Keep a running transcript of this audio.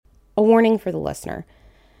A warning for the listener.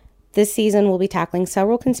 This season we'll be tackling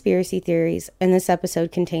several conspiracy theories, and this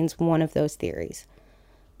episode contains one of those theories.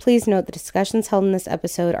 Please note the discussions held in this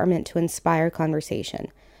episode are meant to inspire conversation.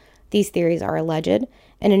 These theories are alleged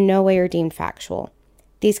and in no way are deemed factual.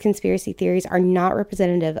 These conspiracy theories are not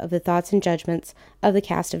representative of the thoughts and judgments of the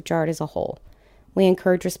cast of Jarred as a whole. We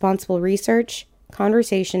encourage responsible research,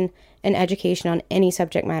 conversation, and education on any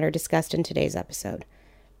subject matter discussed in today's episode.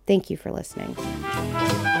 Thank you for listening.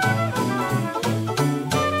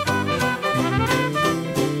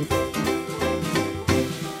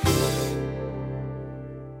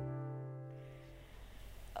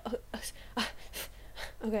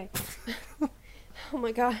 Okay. Oh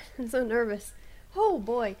my god, I'm so nervous. Oh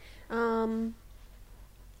boy. Okay,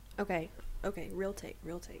 real take.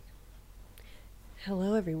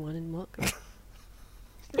 Hello everyone and welcome.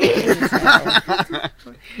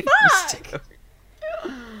 Fuck!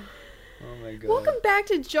 Oh my god. Welcome back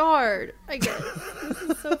to Jarred. I guess. This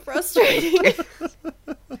is so frustrating.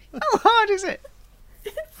 How hard is it?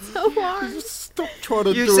 So hard. Stop trying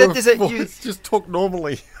to You do said a this at- voice. Just talk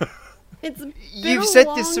normally. It's been You've a said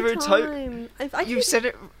long this through time. You said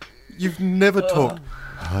it. You've never talked.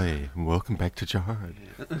 Hi, and welcome back to Jarred.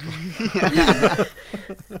 I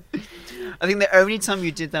think the only time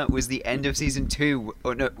you did that was the end of season 2.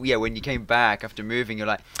 Or no, yeah, when you came back after moving, you're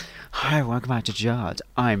like, "Hi, welcome back to Jarred.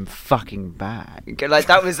 I'm fucking back." Like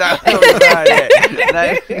that was about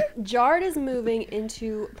it. Like, Jarred is moving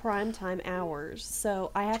into primetime hours,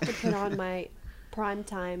 so I have to put on my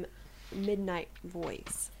primetime midnight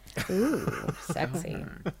voice. Ooh, sexy.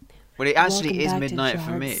 well, it actually Welcome is back midnight to for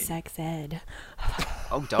Jarred me. Sex ed. Oh,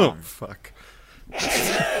 Oh, damn. fuck.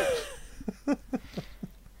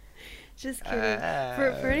 Just kidding.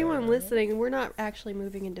 For anyone listening, we're not actually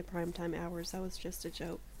moving into primetime hours. That was just a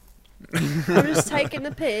joke. I'm just taking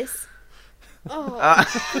the piss. Oh,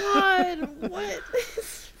 God. What?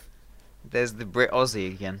 There's the Brit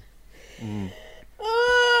Aussie again.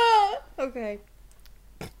 Okay.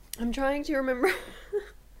 I'm trying to remember.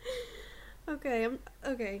 Okay.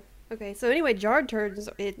 So anyway, Jarred turns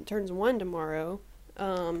 1 tomorrow.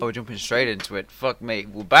 Oh, we're jumping straight into it. Fuck me.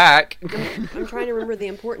 We're back. I'm trying to remember the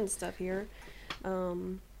important stuff here.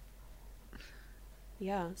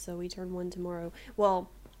 Yeah, so we turn 1 tomorrow. Well,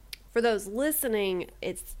 for those listening,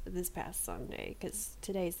 it's this past Sunday, because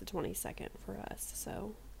today's the 22nd for us,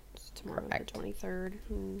 so tomorrow's Correct. the 23rd,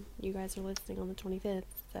 and you guys are listening on the 25th,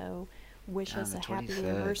 so wish us the a happy 23rd.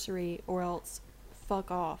 anniversary, or else fuck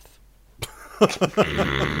off. No,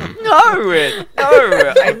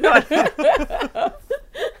 I'm not. For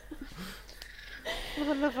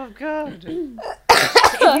the love of God.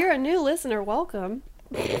 If you're a new listener, welcome.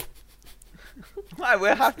 Why,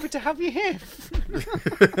 we're happy to have you here.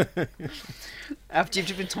 After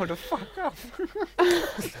you've been told to fuck off.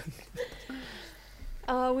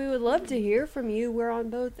 We would love to hear from you. We're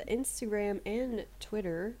on both Instagram and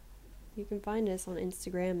Twitter. You can find us on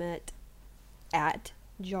Instagram at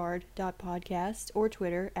jarred.podcast or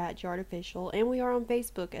Twitter at jarredofficial, and we are on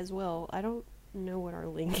Facebook as well. I don't know what our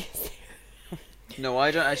link is there. No,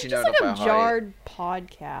 I don't actually know Just it like off a by heart. Jarred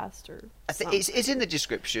podcast or something. It's in the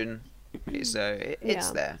description. It's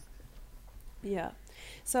Yeah. there. Yeah.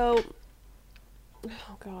 So,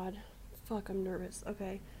 oh god, fuck, I'm nervous.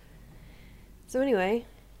 Okay. So anyway,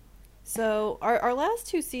 our last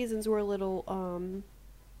 2 seasons were a little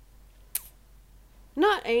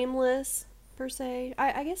not aimless per se.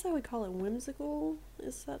 I guess I would call it whimsical.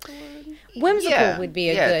 Is that the word? Whimsical would be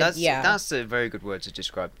a good, That's a very good word to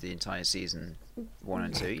describe the entire season 1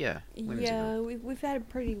 and 2. Yeah. Whimsical. Yeah, we've had a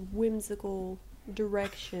pretty whimsical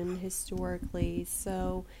direction historically,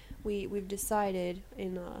 so we've decided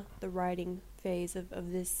in the writing phase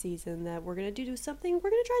of this season that we're gonna try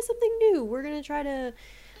something new. We're gonna try to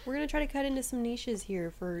cut into some niches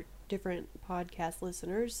here for different podcast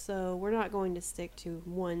listeners, so we're not going to stick to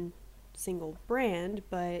one single brand,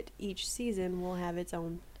 but each season will have its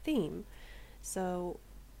own theme. So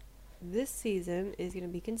this season is going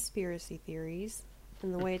to be conspiracy theories,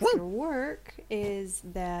 and the way it's going to work is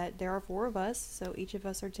that there are 4 of us, so each of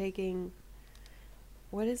us are taking,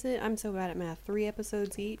 what is it? I'm so bad at math. 3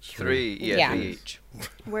 episodes each? 3, Yeah. 3 each.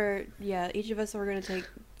 Where, yeah, each of us are going to take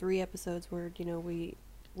 3 episodes where,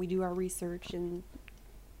 we do our research and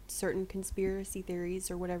certain conspiracy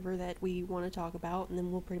theories or whatever that we want to talk about, and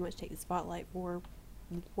then we'll pretty much take the spotlight for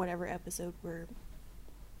whatever episode we're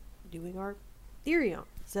doing our theory on.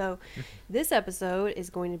 So this episode is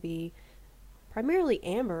going to be primarily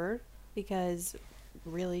Amber, because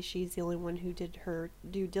really she's the only one who did her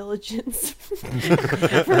due diligence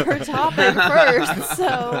for her topic first.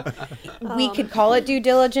 So We could call it due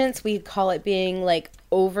diligence. We could call it being like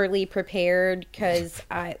overly prepared because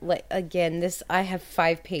I have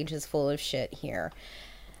 5 pages full of shit here.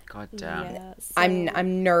 God damn. yeah, so,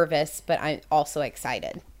 I'm nervous, but I'm also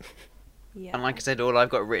excited. yeah. And like I said, all I've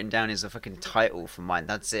got written down is a fucking title for mine.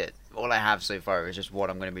 That's it. All I have so far is just what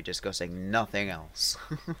I'm going to be discussing. Nothing else.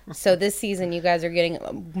 So this season, you guys are getting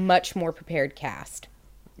a much more prepared cast.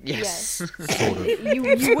 Yes. Sort of. You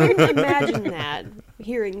wouldn't imagine that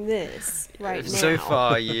hearing this right now. So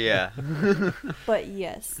far, yeah. But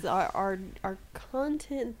yes, our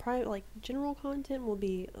content, like general content, will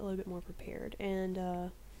be a little bit more prepared.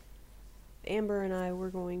 And Amber and I were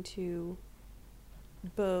going to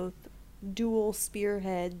both dual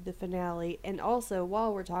spearhead the finale, and also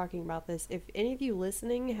while we're talking about this, if any of you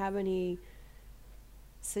listening have any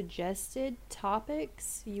suggested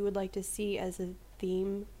topics you would like to see as a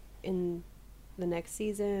theme in the next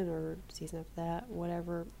season or season after that,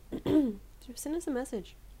 whatever, just send us a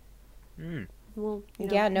message. We'll,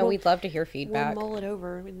 We'd love to hear we'll feedback. mull it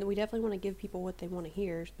over. We definitely want to give people what they want to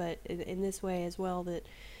hear, but in this way as well, that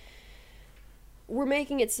we're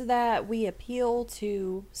making it so that we appeal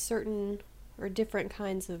to certain or different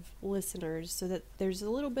kinds of listeners, so that there's a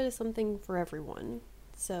little bit of something for everyone.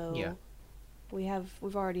 So Yeah.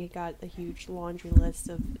 we've already got a huge laundry list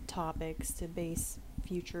of topics to base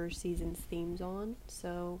future seasons themes on,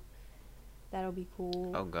 so that'll be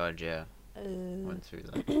cool. Oh god, yeah. Went through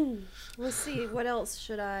that. Let's see, what else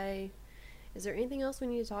is there anything else we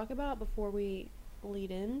need to talk about before we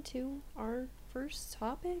lead into our first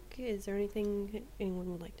topic? Is there anything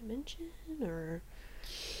anyone would like to mention, or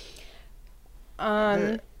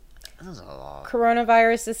That's a lot.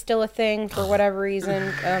 Coronavirus is still a thing for whatever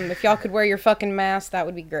reason. If y'all could wear your fucking mask, that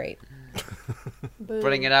would be great. boom,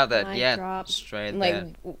 Putting it out there, mic yeah. drop. Straight Like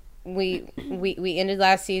there. we ended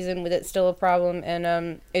last season with it still a problem,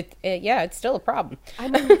 and it's still a problem. I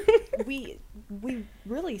mean, we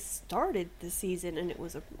really started the season, and it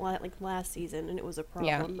was like last season, and it was a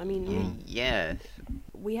problem. Yeah. I mean, Yeah.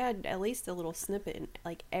 we had at least a little snippet in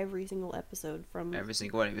like every single episode from Every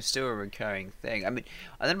single one. It was still a recurring thing. I mean,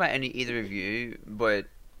 I don't know about either of you, but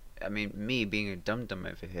I mean, me being a dum-dum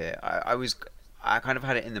over here, I kind of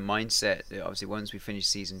had it in the mindset that obviously once we finished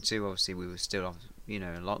season 2, obviously we were still, in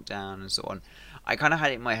lockdown and so on. I kind of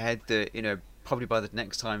had it in my head that, probably by the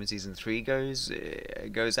next time season 3 goes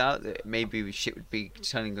out, that maybe shit would be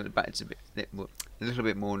turning back to a little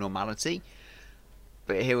bit more normality.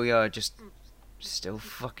 But here we are, just still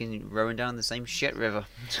fucking rowing down the same shit river.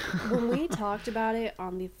 When we talked about it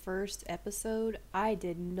on the first episode, I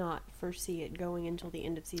did not foresee it going until the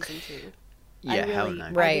end of season 2. Yeah, hell no.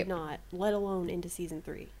 I Right. did not, let alone into season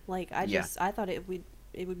 3. Like, I thought it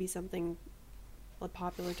would be something, a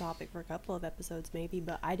popular topic for a couple of episodes maybe,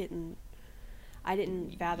 but I didn't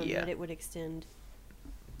fathom Yeah. that it would extend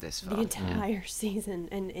This the far. entire season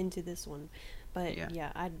and into this one. But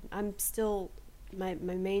I'm still, my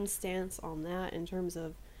main stance on that in terms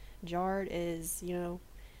of Jard is,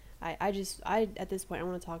 I at this point I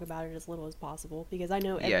want to talk about it as little as possible, because I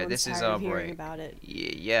know everyone's this is tired our of hearing break. about it.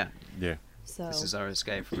 Yeah. Yeah. So This is our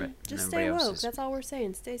escape from it. just and stay everybody woke. else is- That's all we're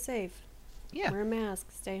saying. Stay safe. Yeah. Wear a mask.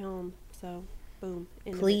 Stay home. So, boom.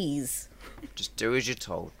 End of it. Please. Just do as you're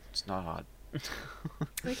told. It's not hard.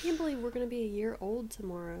 I can't believe we're gonna be a year old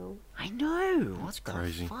tomorrow. I know. What's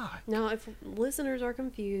crazy. the fuck? Now, if listeners are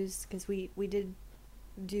confused, because we did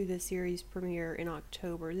do the series premiere in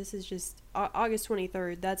October. This is just August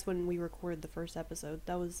 23rd. That's when we recorded the first episode.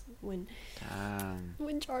 That was when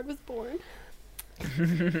Jard was born.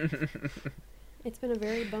 It's been a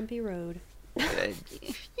very bumpy road.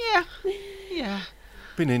 Yeah.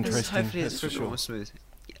 Been interesting, Hopefully that's it's for a bit sure. more smooth.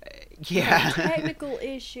 Yeah. Technical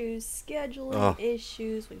issues, scheduling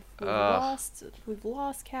issues. We've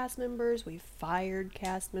lost cast members. We've fired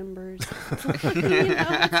cast members. It's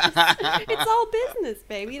all business,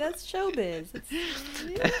 baby. That's showbiz.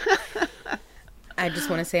 I just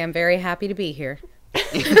want to say I'm very happy to be here.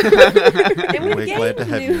 And we've We're glad to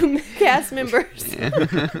have gained new cast members.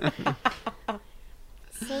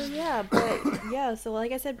 So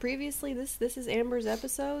like I said previously, this is Amber's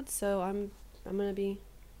episode, so I'm gonna be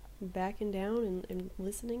backing down and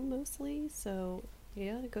listening mostly. So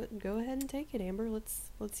yeah, go ahead and take it, Amber.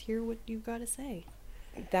 Let's hear what you've got to say.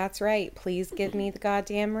 That's right. Please give me the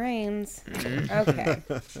goddamn reins. Okay.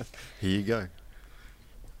 Here you go.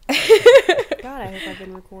 God, I hope I've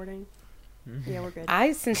been recording. Yeah, we're good.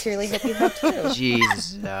 I sincerely hope you have too.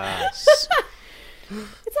 Jesus.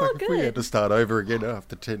 It's all Like if we had good. to start over again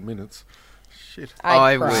after 10 minutes. Shit.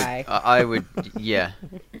 I'd cry. I would, yeah.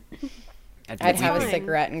 I'd have a Fine.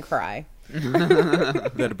 cigarette and cry.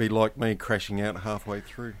 That'd be like me crashing out halfway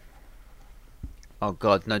through. Oh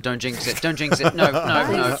God, no! Don't jinx it! Don't jinx it! No, no,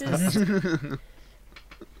 I no!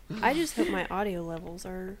 I just hope my audio levels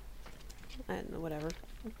are. I don't know, whatever.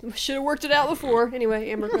 Should have worked it out before.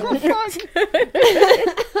 Anyway, Amber. Go ahead.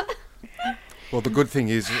 Well, the good thing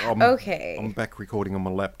is Okay. I'm back recording on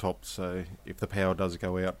my laptop, so if the power does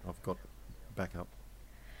go out, I've got backup.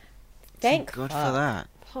 Thank God fuck. for that.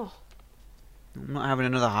 Oh, I'm not having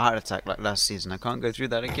another heart attack like last season. I can't go through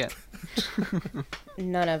that again.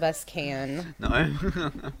 None of us can. No.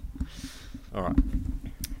 All right.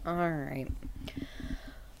 All right.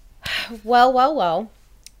 Well.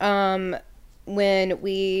 When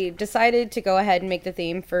we decided to go ahead and make the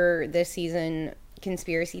theme for this season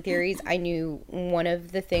conspiracy theories, I knew one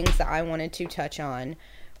of the things that I wanted to touch on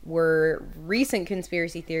were recent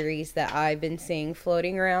conspiracy theories that I've been seeing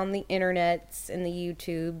floating around the internets and the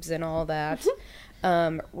YouTubes and all that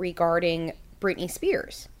regarding Britney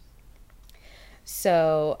Spears.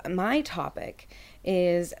 So my topic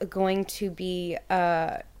is going to be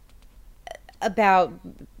about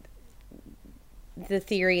the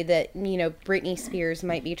theory that, you know, Britney Spears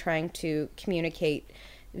might be trying to communicate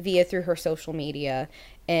through her social media.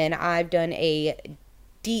 And I've done a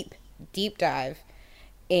deep dive.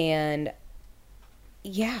 And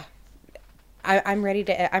yeah, I'm ready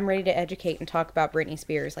to educate and talk about Britney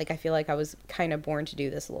Spears. Like, I feel like I was kind of born to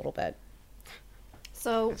do this a little bit.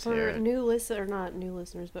 so Let's for hear it. new listeners, or not new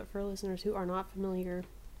listeners, but for listeners who are not familiar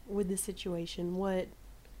with the situation, what?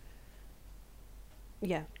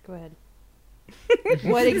 Yeah, go ahead.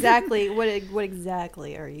 What exactly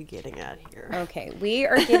are you getting at here? Okay, we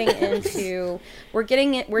are getting into we're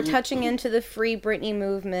touching into the Free Britney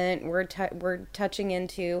movement. We're touching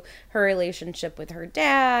into her relationship with her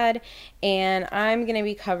dad, and I'm going to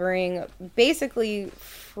be covering basically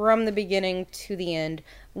from the beginning to the end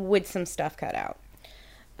with some stuff cut out.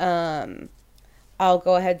 I'll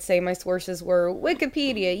go ahead and say my sources were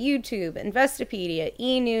Wikipedia, YouTube, Investopedia,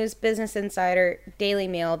 E! News, Business Insider, Daily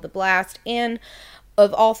Mail, The Blast, and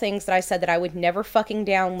of all things that I said that I would never fucking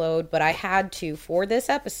download, but I had to for this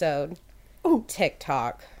episode,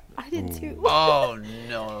 TikTok. I did too. Oh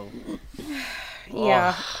no.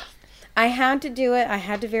 Yeah. I had to do it. I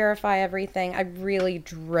had to verify everything. I really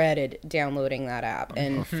dreaded downloading that app. I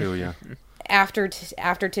And feel ya. after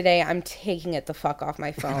today, I'm taking it the fuck off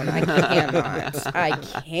my phone. I cannot. I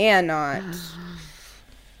cannot.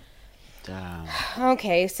 Damn.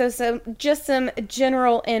 Okay, so just some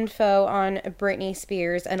general info on Britney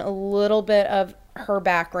Spears and a little bit of her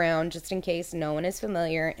background, just in case no one is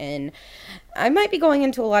familiar. And I might be going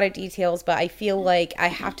into a lot of details, but I feel like I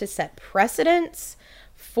have to set precedents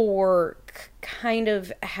for kind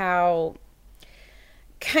of how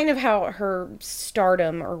her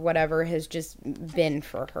stardom or whatever has just been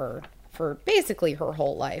for her for basically her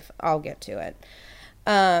whole life. I'll get to it.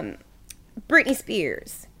 Britney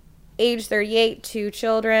Spears, age 38, 2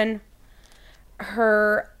 children.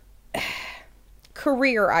 Her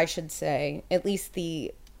career, I should say, at least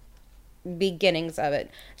the beginnings of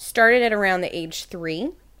it, started at around the age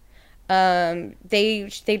 3. They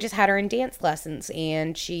just had her in dance lessons,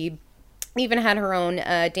 and she even had her own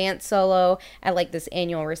dance solo at like this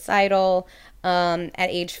annual recital. At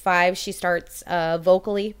age 5, she starts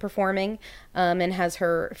vocally performing and has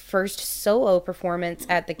her first solo performance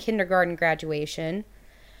at the kindergarten graduation.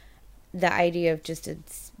 The idea of just a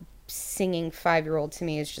singing 5-year-old to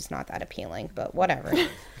me is just not that appealing, but whatever.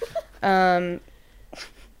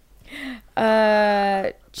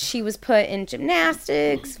 She was put in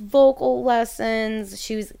gymnastics, vocal lessons.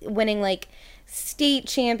 She was winning like state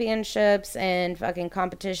championships and fucking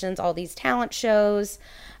competitions, all these talent shows.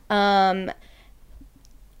 Now,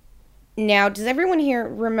 does everyone here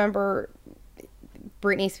remember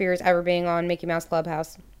Britney Spears ever being on Mickey Mouse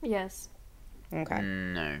Clubhouse? Yes. Okay.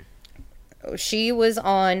 No. She was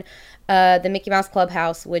on the Mickey Mouse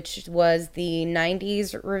Clubhouse, which was the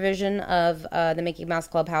 90s revision of the Mickey Mouse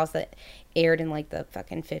Clubhouse that aired in like the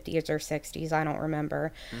fucking 50s or 60s. I don't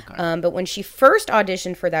remember. Okay. But when she first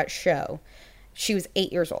auditioned for that show, she was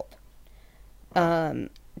 8 years old. The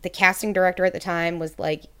casting director at the time was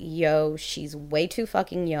like, yo, she's way too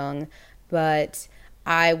fucking young, but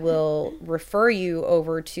I will refer you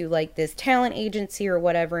over to like this talent agency or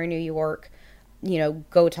whatever in New York. You know,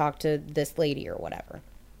 go talk to this lady or whatever.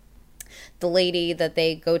 The lady that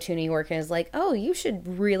they go to in New York and is like, oh, you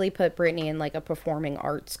should really put Britney in like a performing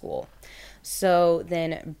arts school. So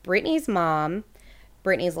then Britney's mom,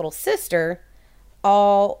 Britney's little sister,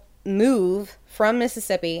 all move from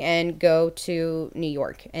Mississippi and go to New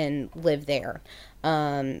York and live there.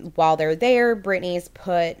 While they're there, Brittany's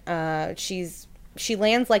put, she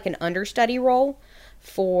lands like an understudy role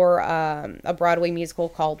for a Broadway musical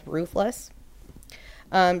called Ruthless.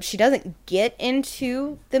 She doesn't get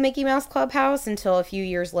into the Mickey Mouse Clubhouse until a few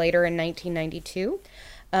years later in 1992.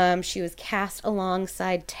 She was cast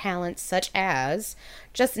alongside talents such as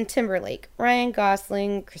Justin Timberlake, Ryan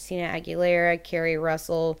Gosling, Christina Aguilera, Kerry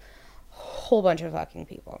Russell, whole bunch of fucking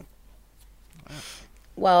people.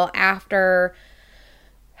 Well, after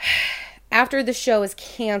the show was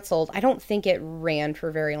canceled, I don't think it ran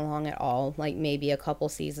for very long at all, like maybe a couple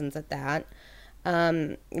seasons at that.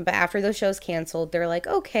 But after the show's canceled, they're like,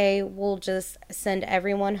 okay, we'll just send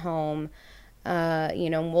everyone home.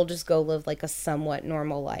 We'll just go live like a somewhat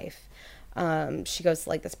normal life. She goes to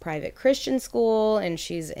like this private Christian school, and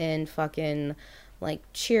she's in fucking like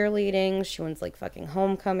cheerleading. She wins like fucking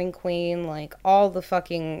homecoming queen, like all the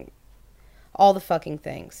fucking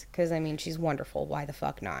things. 'Cause I mean, she's wonderful. Why the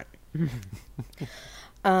fuck not?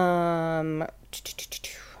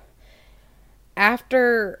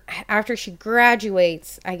 After she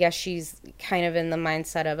graduates, I guess she's kind of in the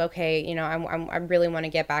mindset of, okay, I really want to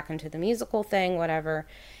get back into the musical thing, whatever.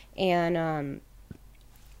 And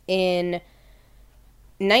in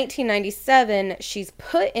 1997, she's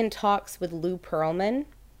put in talks with Lou Pearlman.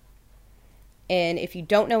 And if you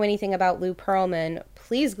don't know anything about Lou Pearlman,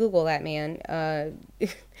 please Google that man.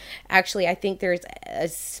 Actually, I think there's a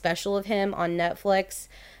special of him on Netflix.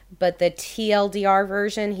 But the TLDR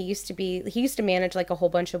version, he used to manage like a whole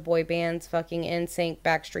bunch of boy bands, fucking NSYNC,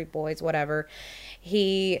 Backstreet Boys, whatever.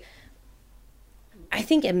 He, I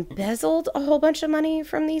think, embezzled a whole bunch of money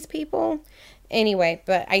from these people. Anyway,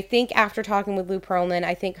 but I think after talking with Lou Pearlman,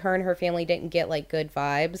 I think her and her family didn't get like good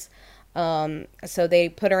vibes. So they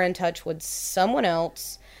put her in touch with someone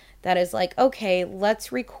else that is like, okay,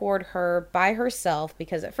 let's record her by herself.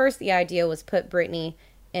 Because at first the idea was put Britney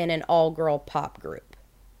in an all-girl pop group.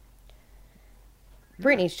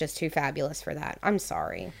 Britney's just too fabulous for that. I'm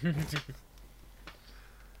sorry.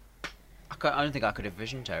 I don't think I could have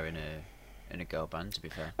envisioned her in a girl band, to be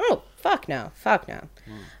fair. Oh, fuck no.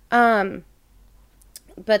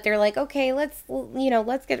 But they're like, okay, let's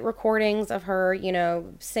get recordings of her,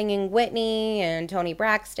 singing Whitney and Toni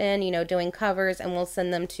Braxton, doing covers, and we'll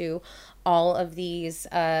send them to all of these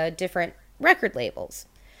different record labels.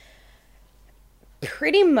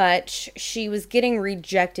 Pretty much, she was getting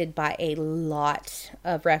rejected by a lot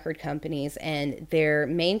of record companies, and their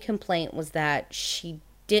main complaint was that she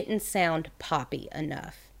didn't sound poppy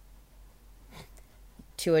enough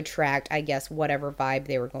to attract, I guess, whatever vibe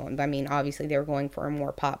they were going. I mean, obviously they were going for a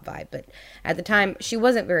more pop vibe, but at the time, she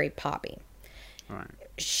wasn't very poppy. Right.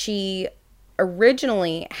 She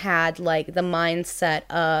originally had, like, the mindset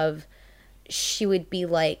of she would be,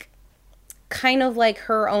 like, kind of like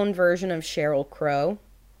her own version of Sheryl Crow.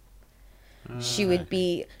 She would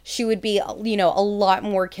be, a lot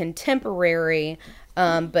more contemporary,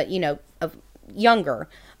 but, younger.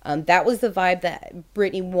 That was the vibe that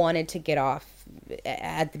Britney wanted to get off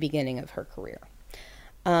at the beginning of her career.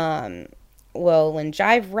 Well, when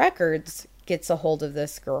Jive Records gets a hold of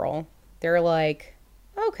this girl, they're like,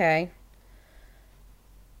 okay,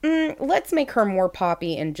 let's make her more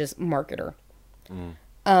poppy and just market her.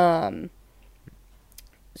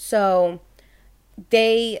 So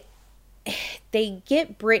they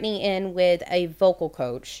get Britney in with a vocal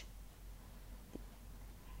coach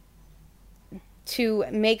to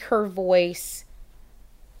make her voice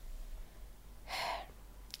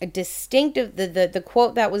a distinctive. The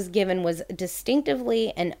quote that was given was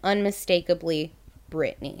distinctively and unmistakably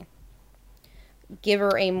Britney. Give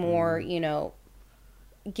her a more,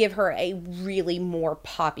 give her a really more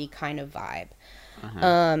poppy kind of vibe.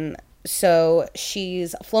 So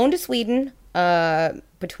she's flown to Sweden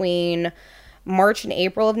between March and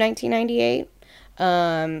April of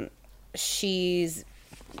 1998. She's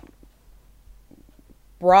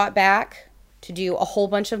brought back to do a whole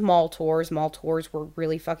bunch of mall tours. Mall tours were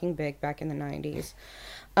really fucking big back in the 90s.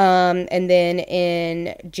 And then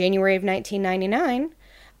in January of 1999,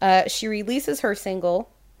 she releases her single,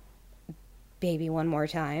 Baby One More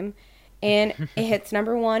Time, and it hits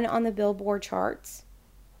 #1 on the Billboard charts.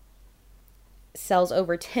 Sells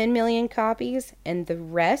over 10 million copies, and the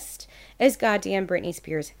rest is goddamn Britney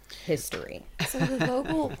Spears history. So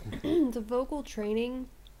the vocal training,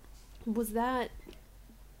 was that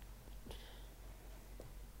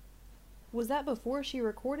before she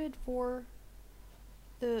recorded for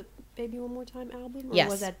the Baby One More Time album? Or yes.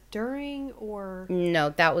 Was that during, or?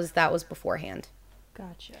 No, that was beforehand.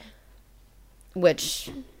 Gotcha. Which,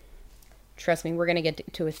 trust me, we're gonna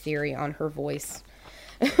get to a theory on her voice.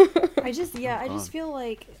 I just feel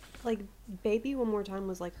like Baby One More Time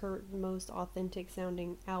was like her most authentic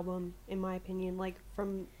sounding album, in my opinion. Like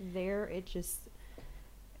from there, it just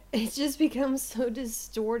becomes so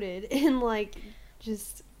distorted and like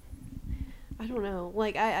just, I don't know.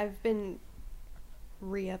 Like I've been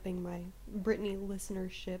re-upping my Britney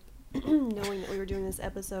listenership, knowing that we were doing this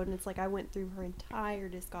episode, and it's like I went through her entire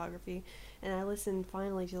discography, and I listened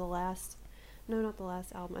finally to not the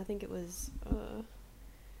last album. I think it was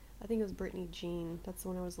Britney Jean. That's the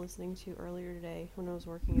one I was listening to earlier today when I was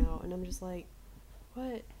working out, and I'm just like,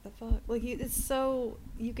 what the fuck? Like, it's so,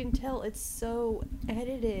 you can tell it's so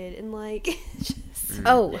edited and like, just,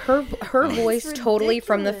 Oh, her voice It's totally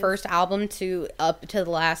from the ridiculous. first album to up to the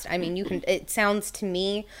last. I mean, it sounds to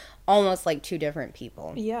me almost like two different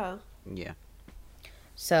people. yeah. Yeah.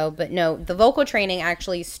 So, but no, the vocal training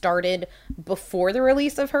actually started before the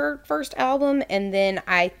release of her first album, and then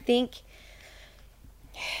I think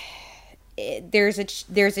there's a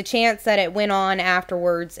chance that it went on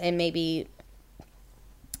afterwards, and maybe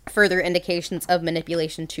further indications of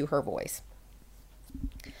manipulation to her voice.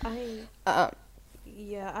 I don't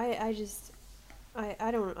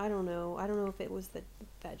know. I don't know if it was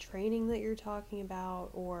that training that you're talking about,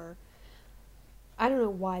 or I don't know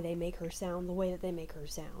why they make her sound the way that they make her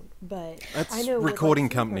sound. But That's I know with, like, recording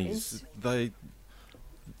some of her companies.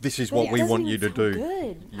 This is but what it we doesn't want even you to sound do.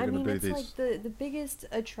 Good. You're I gonna mean, do it's this. like the biggest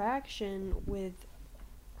attraction with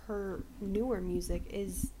her newer music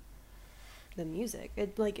is the music.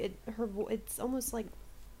 It's almost like,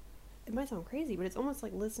 it might sound crazy, but it's almost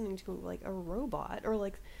like listening to like a robot, or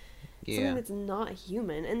like something Yeah. that's not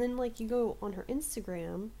human. And then like you go on her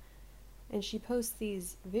Instagram and she posts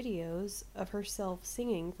these videos of herself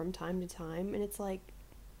singing from time to time, and it's like,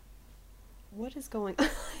 what is going on?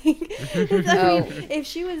 I mean, if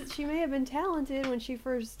she may have been talented when she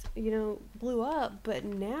first, blew up, but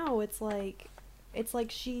now it's like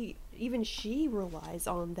she relies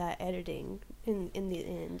on that editing in the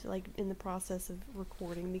end, like in the process of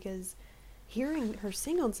recording, because hearing her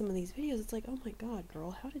sing on some of these videos, it's like, oh my god,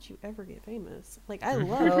 girl, how did you ever get famous? Like, I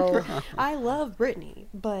love Britney,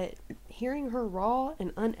 but hearing her raw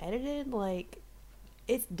and unedited, like,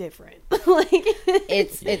 it's different. Like,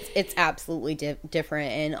 It's absolutely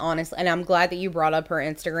different, and honestly, and I'm glad that you brought up her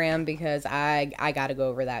Instagram, because I got to go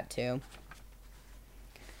over that too.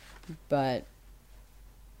 But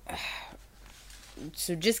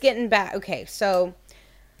so just getting back, okay, so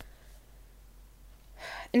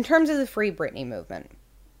in terms of the Free Britney movement,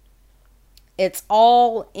 it's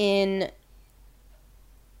all in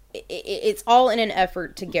an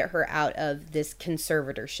effort to get her out of this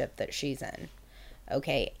conservatorship that she's in.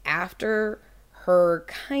 Okay, after her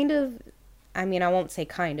I won't say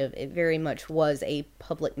it very much was a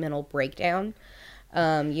public mental breakdown.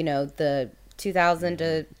 The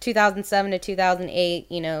 2007 to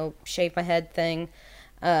 2008, shave my head thing.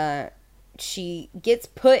 She gets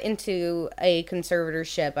put into a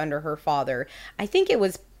conservatorship under her father. I think it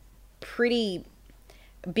was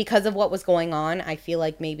because of what was going on, I feel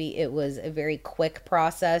like maybe it was a very quick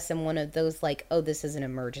process and one of those like, oh, this is an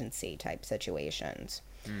emergency type situations.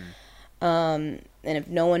 And if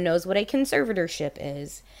no one knows what a conservatorship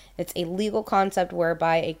is, it's a legal concept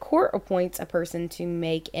whereby a court appoints a person to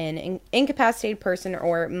make an incapacitated person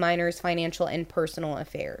or minor's financial and personal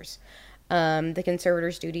affairs. The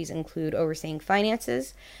conservator's duties include overseeing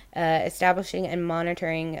finances, establishing and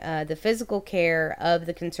monitoring the physical care of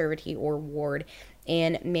the conservatee or ward,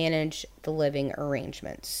 and manage the living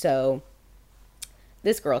arrangements. So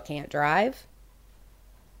this girl can't drive.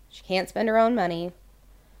 She can't spend her own money.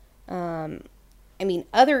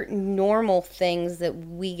 Other normal things that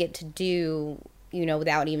we get to do,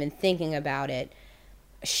 without even thinking about it,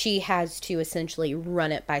 she has to essentially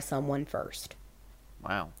run it by someone first.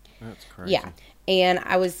 Wow. That's crazy. Yeah. And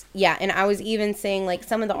I was even saying, like,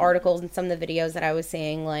 some of the articles and some of the videos that I was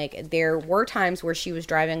saying, like, there were times where she was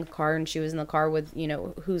driving a car and she was in the car with,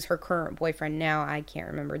 who's her current boyfriend now. I can't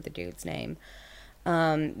remember the dude's name.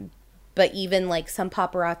 But even, like, some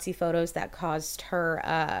paparazzi photos that caused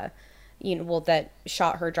her, that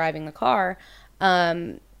shot her driving the car,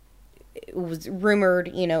 it was rumored,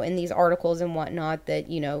 in these articles and whatnot that,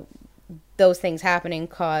 those things happening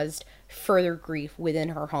caused further grief within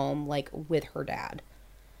her home, like with her dad.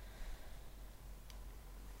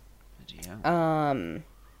 Yeah.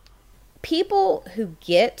 People who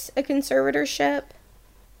get a conservatorship,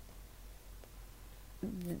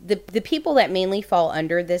 the people that mainly fall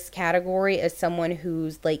under this category is someone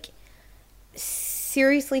who's like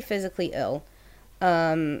seriously physically ill,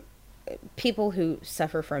 people who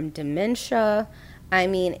suffer from dementia, I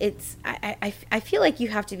mean, I feel like you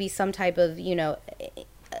have to be some type of,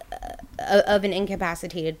 of an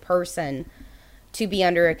incapacitated person to be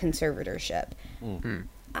under a conservatorship.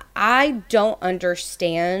 I don't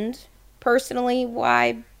understand personally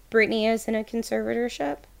why Brittany is in a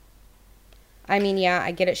conservatorship. I mean, yeah,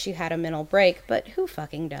 I get it. She had a mental break, but who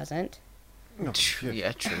fucking doesn't? Oh,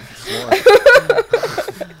 Yeah, true.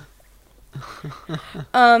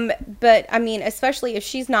 But I mean, especially if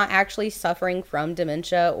she's not actually suffering from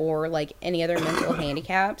dementia or like any other mental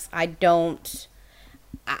handicaps, I don't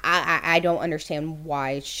understand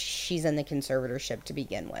why she's in the conservatorship to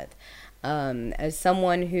begin with. As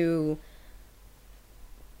someone who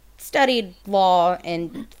studied law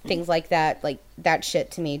and things like that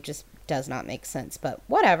shit to me just does not make sense, but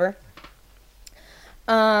whatever.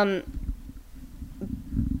 But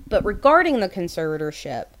regarding the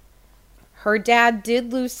conservatorship, her dad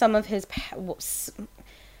did lose some of his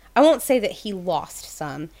I won't say that he lost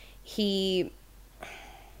some. He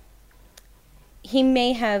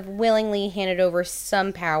may have willingly handed over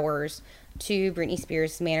some powers to Britney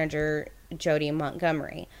Spears' manager, Jody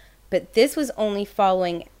Montgomery. But this was only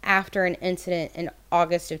following after an incident in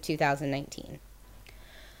August of 2019.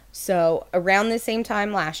 So around the same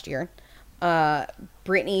time last year,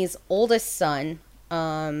 Britney's oldest son,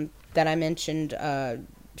 that I mentioned,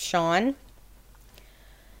 Sean,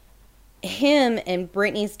 him and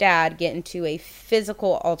Britney's dad get into a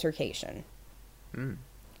physical altercation.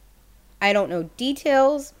 I don't know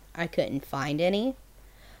details. I couldn't find any.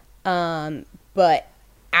 But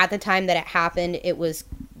at the time that it happened, it was,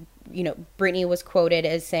 Britney was quoted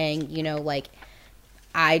as saying,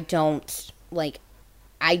 I don't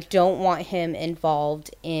want him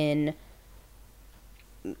involved in,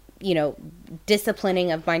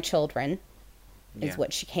 disciplining of my children, is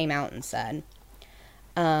what she came out and said.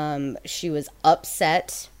 She was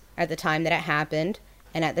upset at the time that it happened,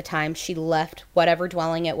 and at the time she left whatever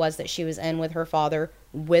dwelling it was that she was in with her father,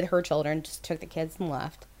 with her children, just took the kids and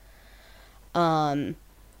left. Let's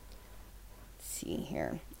see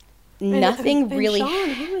here. Nothing really. Sean,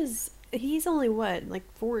 he's only what, like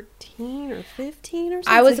 14 or 15 or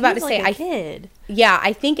something? I was about to say, a kid. Yeah,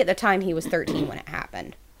 I think at the time he was 13 when it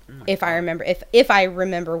happened. If I remember, if I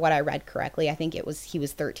remember what I read correctly, I think he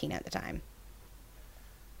was 13 at the time.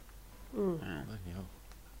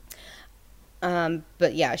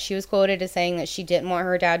 But yeah, she was quoted as saying that she didn't want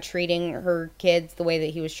her dad treating her kids the way that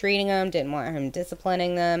he was treating them, didn't want him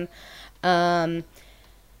disciplining them. Kevin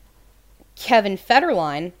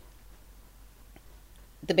Federline,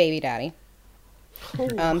 the baby daddy,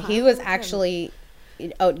 he was actually,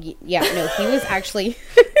 he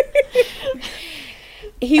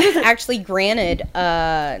was actually, granted,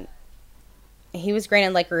 like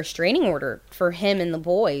a restraining order for him and the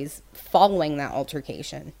boys following that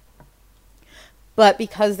altercation. But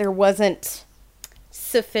because there wasn't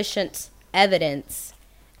sufficient evidence,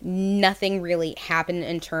 nothing really happened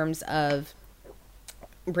in terms of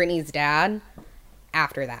Britney's dad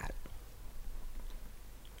after that.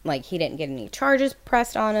 Like, he didn't get any charges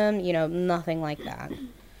pressed on him, nothing like that.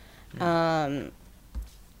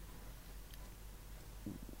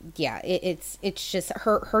 Yeah, it's just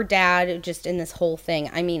her dad just in this whole thing.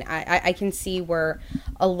 I mean, I can see where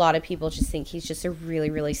a lot of people just think he's just a really,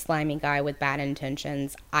 really slimy guy with bad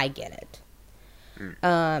intentions. I get it.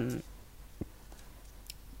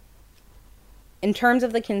 In terms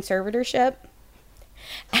of the conservatorship,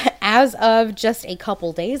 as of just a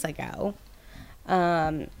couple days ago,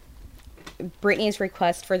 Britney's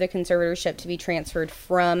request for the conservatorship to be transferred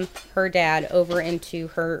from her dad over into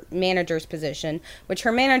her manager's position, which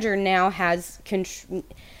her manager now has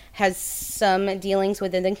some dealings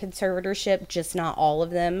within the conservatorship, just not all of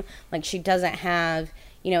them. Like, she doesn't have,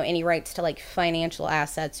 any rights to, like, financial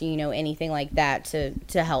assets, anything like that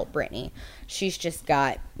to help Britney. She's just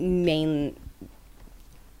got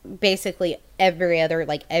basically every other,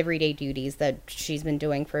 like, everyday duties that she's been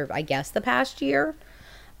doing for, I guess, the past year.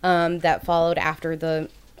 That followed after the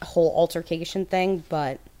whole altercation thing,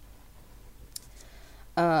 but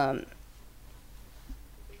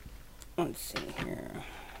let's see here.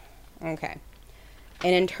 Okay.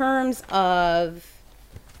 And in terms of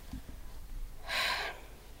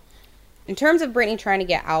Britney trying to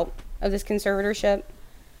get out of this conservatorship,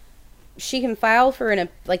 she can file for an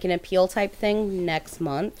appeal type thing next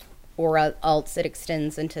month, or else it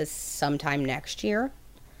extends into sometime next year.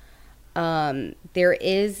 There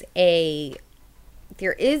is a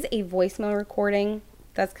voicemail recording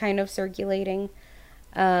that's kind of circulating.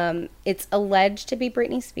 It's alleged to be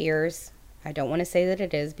Britney Spears. I don't want to say that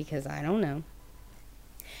it is because I don't know.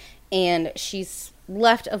 And she's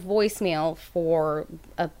left a voicemail for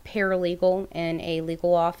a paralegal in a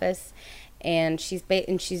legal office, and she's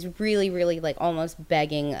really, really like almost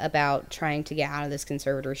begging about trying to get out of this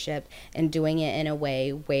conservatorship and doing it in a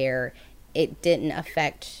way where it didn't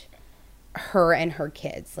affect her and her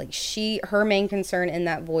kids. Like her main concern in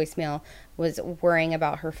that voicemail was worrying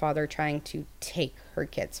about her father trying to take her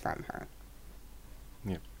kids from her.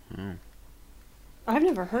 Yeah. I've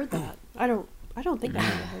never heard that. I don't think I've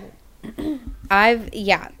ever heard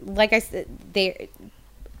it. Like I said,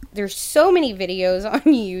 there's so many videos on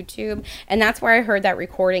YouTube, and that's where I heard that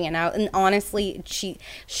recording. And honestly, she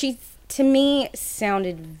to me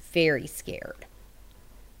sounded very scared,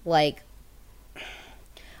 like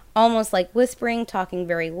almost like whispering, talking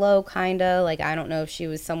very low, kinda. Like, I don't know if she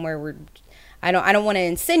was somewhere where I don't want to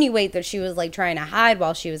insinuate that she was like trying to hide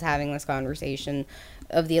while she was having this conversation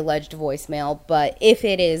of the alleged voicemail, but if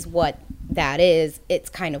it is what that is, it's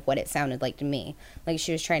kind of what it sounded like to me. Like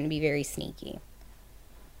she was trying to be very sneaky.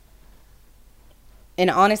 And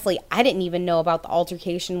honestly, I didn't even know about the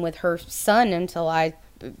altercation with her son until I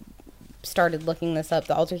started looking this up.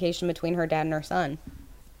 The altercation between her dad and her son.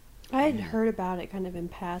 I had heard about it kind of in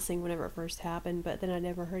passing whenever it first happened, but then I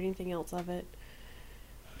never heard anything else of it.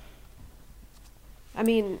 I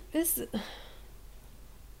mean,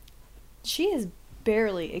 she has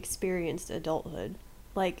barely experienced adulthood.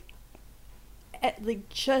 Like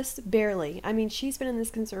just barely. I mean, she's been in this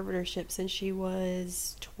conservatorship since she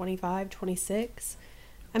was 25, 26.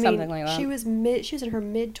 I mean, something like that. she was in her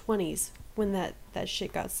mid-20s when that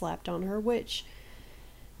shit got slapped on her, which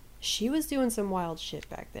she was doing some wild shit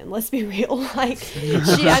back then. Let's be real. Like,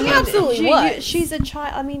 she absolutely was. She's a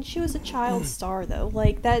child. I mean, she was a child star, though.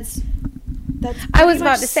 Like, that's I was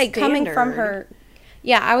about to say, standard. coming from her...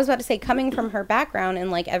 Yeah, I was about to say, coming from her background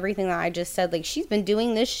and, like, everything that I just said, like, she's been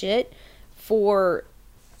doing this shit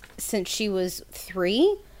since she was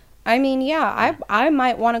 3. I mean, yeah, I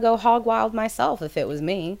might want to go hog wild myself if it was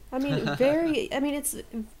me. I mean, it's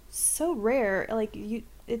so rare. Like,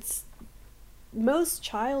 most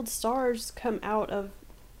child stars come out of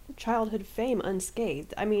childhood fame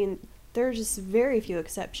unscathed. I mean, there's just very few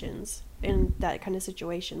exceptions in that kind of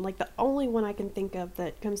situation. Like, the only one I can think of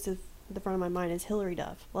that comes to the front of my mind is Hilary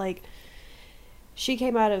Duff. Like, she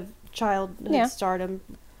came out of childhood stardom,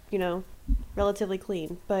 relatively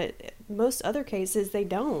clean, but most other cases they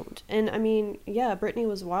don't. And I mean, yeah, Britney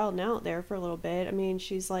was wild and out there for a little bit. I mean,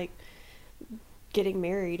 she's like getting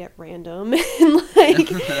married at random and like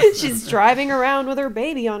she's driving around with her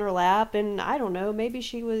baby on her lap, and I don't know, maybe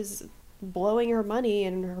she was blowing her money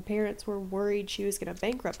and her parents were worried she was going to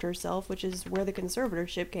bankrupt herself, which is where the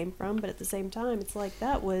conservatorship came from. But at the same time, it's like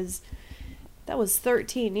that was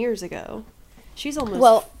 13 years ago. She's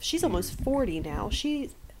almost 40 now.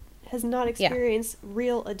 She has not experienced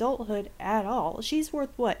real adulthood at all. She's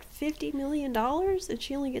worth what, $50 million, and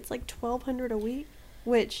she only gets like $1,200 a week,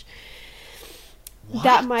 which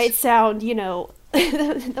that might sound,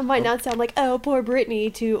 that might not sound like, oh, poor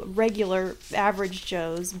Britney to regular average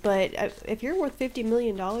Joes, but if you're worth $50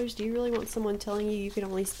 million, do you really want someone telling you can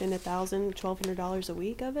only spend $1,000, $1,200 a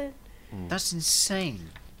week of it? That's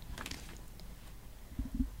insane.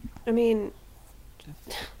 I mean,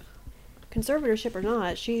 conservatorship or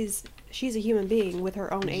not, she's a human being with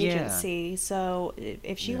her own agency. So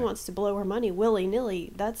if she wants to blow her money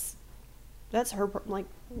willy-nilly, that's her, like,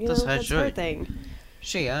 that's her thing.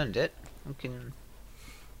 She earned it.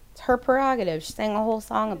 It's her prerogative. She sang a whole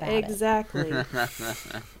song about it. Exactly.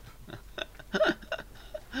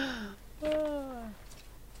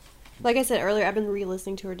 Like I said earlier, I've been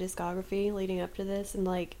re-listening to her discography leading up to this, and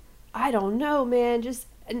like, I don't know, man,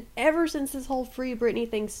 and ever since this whole Free Britney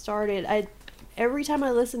thing started, every time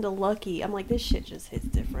I listen to Lucky, I'm like, this shit just hits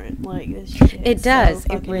different. Like, this shit it does.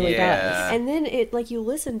 So it really does. And then you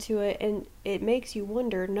listen to it, and it makes you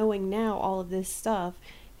wonder, knowing now all of this stuff,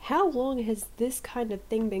 how long has this kind of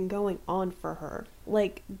thing been going on for her?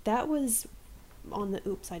 Like, that was on the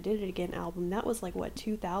Oops, I Did It Again album. That was like, what,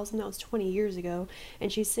 2000? That was 20 years ago.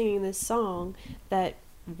 And she's singing this song that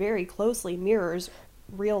very closely mirrors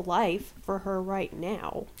real life for her right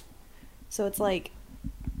now. So it's like,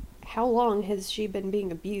 how long has she been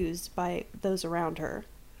being abused by those around her?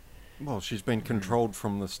 Well, she's been controlled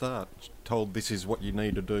from the start, told this is what you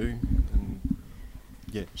need to do, and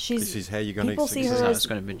this is how you're going to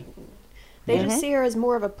succeed. They just see her as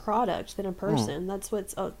more of a product than a person. That's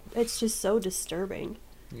what's it's just so disturbing.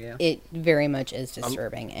 Yeah, it very much is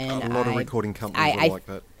disturbing, and a lot of recording companies are like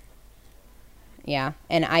that. Yeah,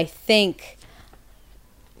 and I think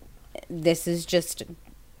this is just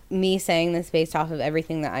me saying this based off of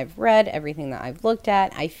everything that I've read, everything that I've looked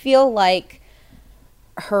at. I feel like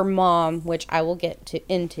her mom, which I will get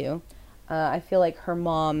into, I feel like her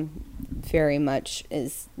mom very much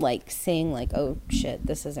is like saying like, oh shit,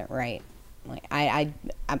 this isn't right. Like I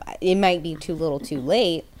it might be too little too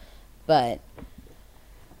late, but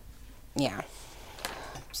yeah.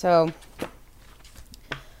 So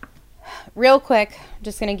real quick,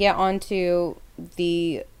 just going to get on to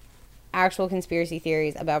the actual conspiracy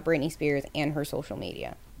theories about Britney Spears and her social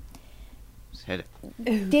media. Just hit it.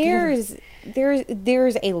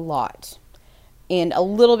 There's a lot. And a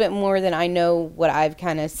little bit more than I know what I've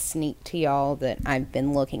kind of sneaked to y'all that I've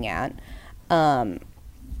been looking at.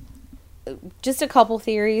 Just a couple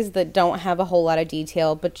theories that don't have a whole lot of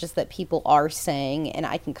detail, but just that people are saying, and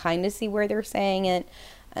I can kind of see where they're saying it.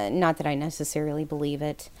 Not that I necessarily believe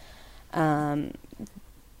it.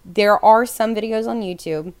 There are some videos on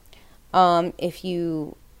YouTube. If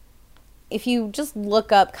you just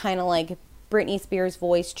look up kind of like Britney Spears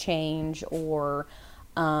voice change or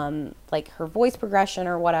like her voice progression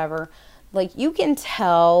or whatever, like you can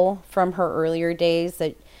tell from her earlier days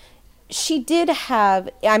that she did have,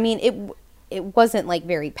 I mean, it wasn't like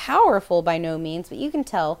very powerful by no means, but you can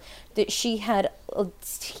tell that she had a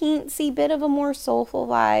teensy bit of a more soulful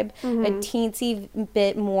vibe, a teensy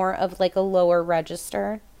bit more of like a lower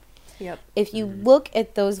register. Yep. If you look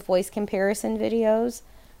at those voice comparison videos,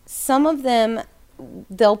 some of them,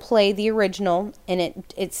 they'll play the original and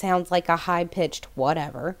it sounds like a high-pitched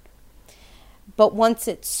whatever. But once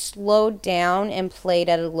it's slowed down and played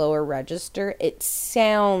at a lower register, it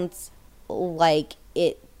sounds like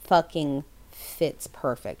it fucking fits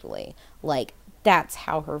perfectly. Like, that's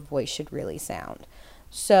how her voice should really sound.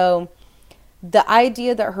 So, the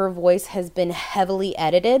idea that her voice has been heavily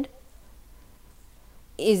edited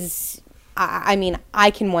is, I mean,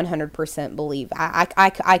 I can 100% believe.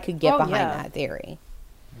 I could get behind that theory.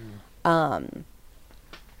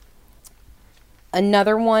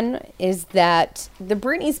 Another one is that the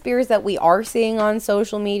Britney Spears that we are seeing on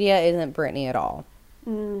social media isn't Britney at all.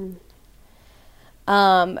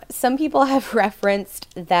 Some people have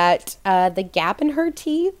referenced that the gap in her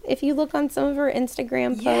teeth, if you look on some of her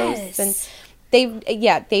Instagram posts, and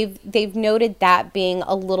they've noted that being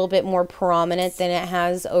a little bit more prominent than it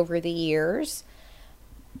has over the years.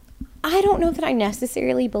 I don't know that I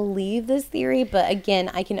necessarily believe this theory, but again,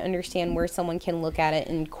 I can understand where someone can look at it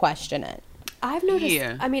and question it. I've noticed.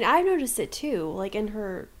 Yeah. I mean, I've noticed it too. Like in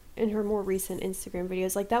her more recent Instagram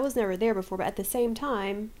videos, like that was never there before. But at the same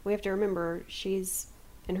time, we have to remember she's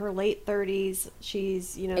in her late 30s.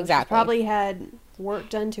 She's she's probably had work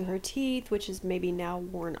done to her teeth, which is maybe now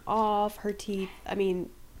worn off. Her teeth. I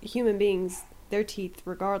mean, human beings, their teeth,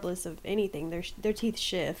 regardless of anything, their teeth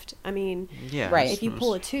shift. I mean, right. If you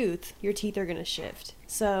pull a tooth, your teeth are gonna shift.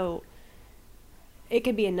 So. It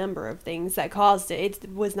could be a number of things that caused it.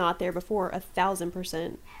 It was not there before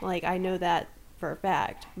 1,000%. Like, I know that for a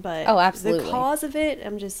fact. But absolutely. The cause of it,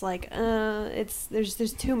 I'm just like,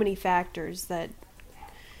 there's too many factors that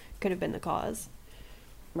could have been the cause.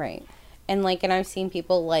 Right. And I've seen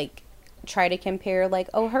people like try to compare like,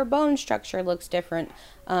 oh, her bone structure looks different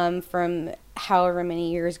from however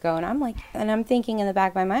many years ago. And I'm like, and I'm thinking in the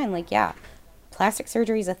back of my mind, like, yeah. Plastic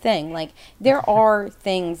surgery is a thing. Like, there are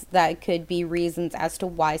things that could be reasons as to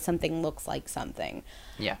why something looks like something.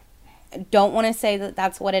 Yeah. Don't want to say that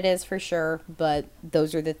that's what it is for sure, but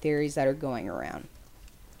those are the theories that are going around.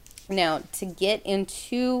 Now, to get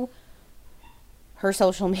into her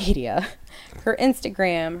social media, her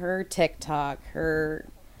Instagram, her TikTok,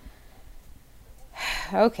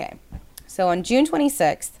 Okay. So on June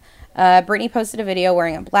 26th, Britney posted a video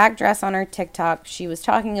wearing a black dress on her TikTok. She was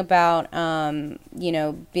talking about,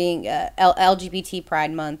 being LGBT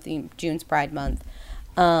Pride Month, June's Pride Month.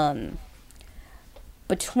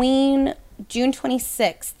 Between June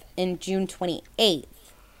 26th and June 28th,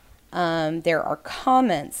 there are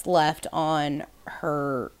comments left on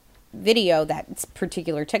her video, that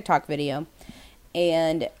particular TikTok video,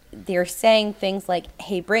 and they're saying things like,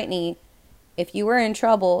 hey, Britney, if you are in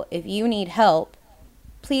trouble, if you need help,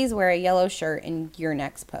 please wear a yellow shirt in your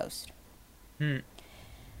next post.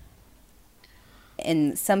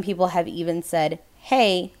 And some people have even said,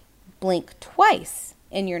 hey, blink twice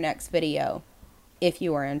in your next video if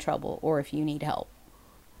you are in trouble or if you need help.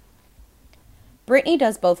 Britney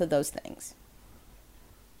does both of those things.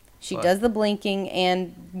 She does the blinking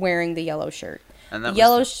and wearing the yellow shirt. And that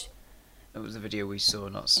that was the video we saw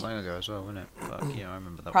not so long ago as well, wasn't it? But, I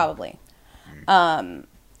remember that. Probably.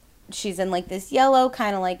 She's in like this yellow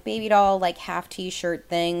kind of like baby doll, like half t-shirt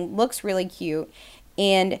thing. Looks really cute.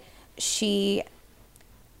 And she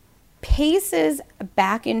paces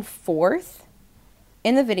back and forth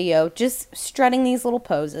in the video, just strutting these little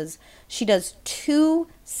poses. She does 2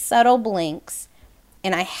 subtle blinks,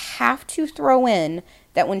 and I have to throw in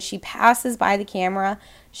that when she passes by the camera,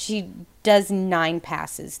 she does 9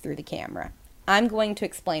 passes through the camera. I'm going to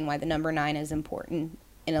explain why the number 9 is important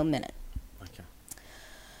in a minute. Okay.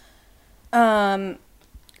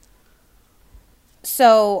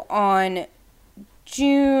 So on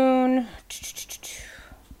June,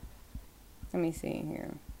 let me see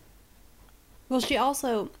here. Well, she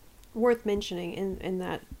also, worth mentioning in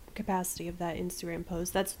that capacity of that Instagram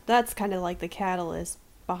post, that's kind of like the catalyst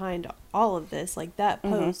behind all of this. Like, that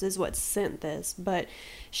post is what sent this. But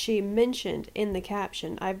she mentioned in the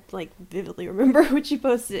caption, I like vividly remember when she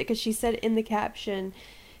posted it, because she said in the caption,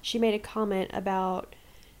 she made a comment about,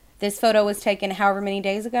 this photo was taken however many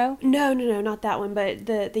days ago? No, not that one, but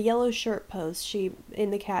the yellow shirt post. She,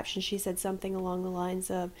 in the caption, she said something along the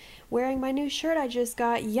lines of, wearing my new shirt I just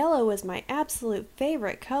got, yellow is my absolute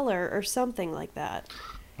favorite color, or something like that.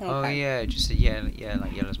 Okay. Oh yeah,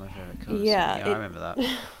 like yellow's my favorite color. Yeah, I remember that.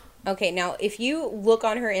 Okay, now if you look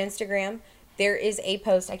on her Instagram, there is a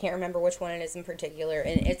post, I can't remember which one it is in particular,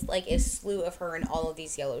 and it's like a slew of her in all of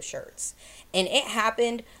these yellow shirts. And it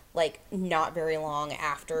happened like not very long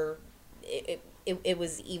after, it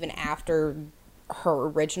was even after her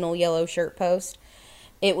original yellow shirt post.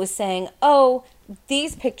 It was saying, oh,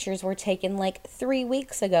 these pictures were taken like 3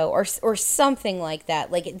 weeks ago, or something like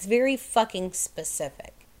that. Like, it's very fucking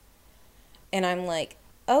specific. And I'm like,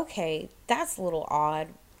 okay, that's a little odd.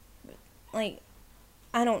 Like,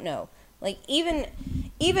 I don't know. Like, even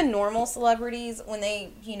normal celebrities, when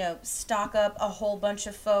they, stock up a whole bunch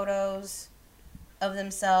of photos of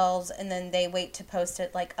themselves and then they wait to post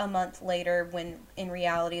it like a month later, when in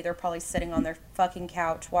reality they're probably sitting on their fucking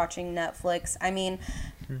couch watching Netflix. I mean,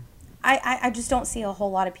 I just don't see a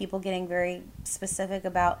whole lot of people getting very specific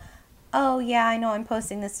about, oh yeah, I know I'm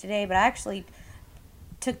posting this today, but I actually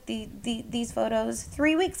took these photos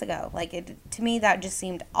 3 weeks ago. Like, to me, that just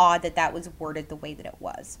seemed odd that was worded the way that it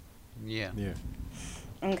was. Yeah.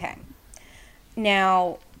 Okay.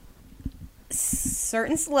 Now,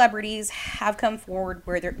 certain celebrities have come forward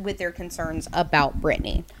with their concerns about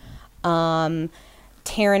Britney. Taryn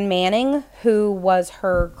Manning, who was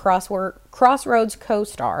her Crossroads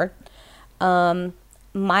co-star,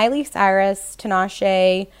 Miley Cyrus,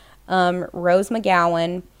 Tinashe, Rose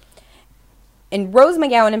McGowan, and Rose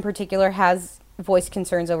McGowan in particular has voiced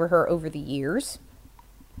concerns over her over the years.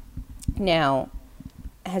 Now,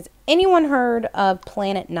 has anyone heard of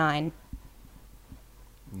Planet 9?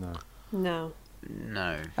 No.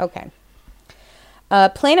 Okay.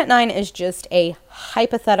 Planet 9 is just a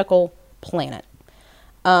hypothetical planet.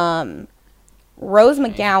 Rose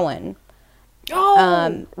McGowan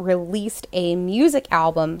released a music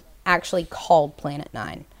album actually called Planet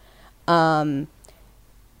 9.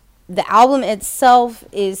 The album itself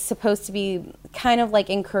is supposed to be kind of like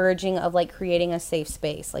encouraging of like creating a safe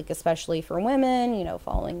space, like especially for women,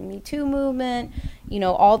 following the Me Too movement,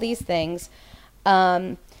 all these things.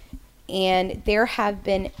 And there have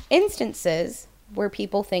been instances where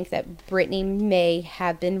people think that Britney may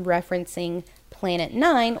have been referencing Planet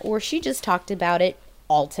 9, or she just talked about it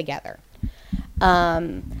altogether.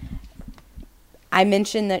 I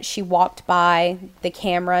mentioned that she walked by the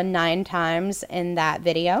camera 9 times in that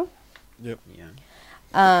video. Yep.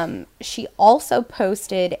 Yeah. She also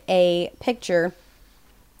posted a picture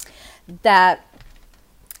that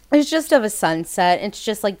is just of a sunset. It's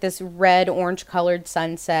just like this red orange colored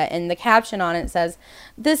sunset, and the caption on it says,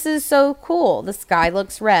 "This is so cool. The sky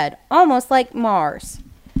looks red, almost like Mars."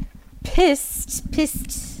 Pissed.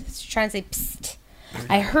 Trying to say psst.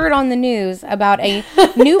 I heard on the news about a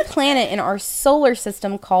new planet in our solar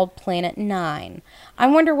system called Planet 9. I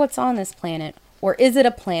wonder what's on this planet, or is it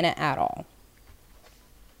a planet at all?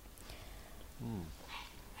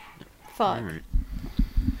 Fuck.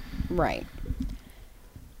 Right.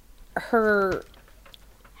 Her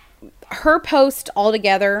posts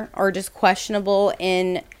altogether are just questionable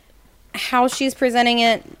in how she's presenting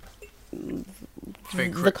it.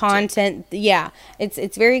 The content,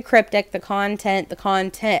 it's very cryptic. The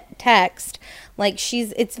context, like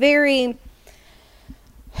it's very,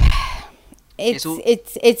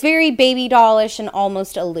 it's very baby dollish and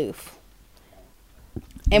almost aloof.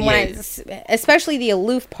 And when especially the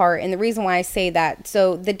aloof part, and the reason why I say that,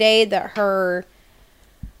 so the day that her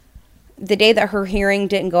hearing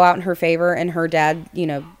didn't go out in her favor, and her dad,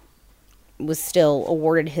 was still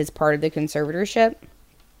awarded his part of the conservatorship,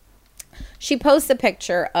 she posts a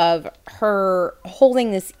picture of her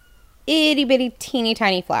holding this itty bitty teeny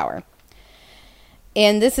tiny flower.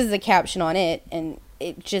 And this is the caption on it. And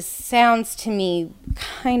it just sounds to me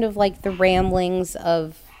kind of like the ramblings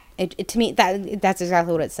of it to me. That's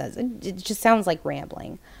exactly what it says. It just sounds like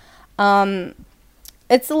rambling.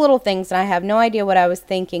 It's the little things, and I have no idea what I was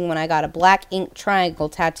thinking when I got a black ink triangle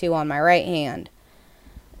tattoo on my right hand.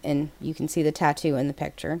 And you can see the tattoo in the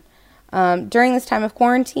picture. During this time of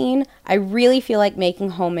quarantine, I really feel like making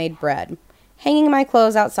homemade bread, hanging my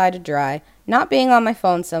clothes outside to dry, not being on my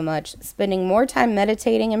phone so much, spending more time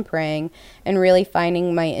meditating and praying, and really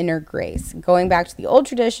finding my inner grace, going back to the old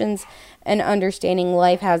traditions and understanding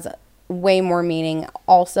life has way more meaning.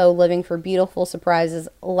 Also, living for beautiful surprises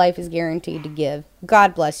life is guaranteed to give.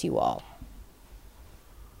 God bless you all.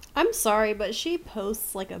 I'm sorry, but she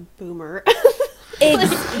posts like a boomer.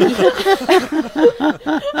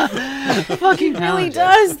 Fucking really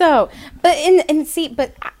does, though. But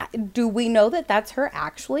do we know that that's her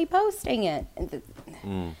actually posting it?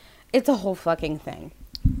 It's a whole fucking thing.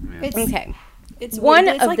 Yeah. Okay. It's one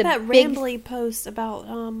of like that rambly post about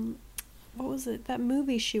what was it? That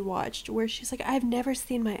movie she watched where she's like, I've never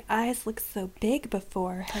seen my eyes look so big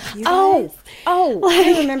before. Have you guys?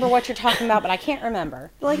 I remember what you're talking about, but I can't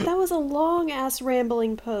remember. Like, that was a long ass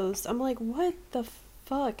rambling post. I'm like, what the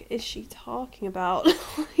fuck is she talking about?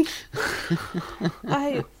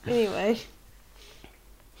 Anyway.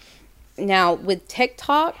 Now, with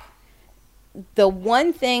TikTok, the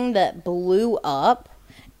one thing that blew up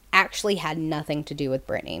actually had nothing to do with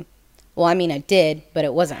Britney. Well, I mean, it did, but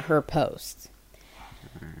it wasn't her post.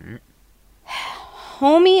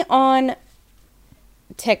 Homie on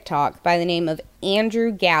TikTok by the name of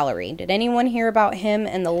Andrew Gallery. Did anyone hear about him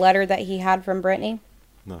and the letter that he had from Britney?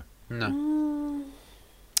 No.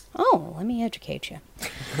 Oh, let me educate you.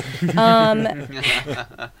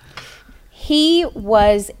 He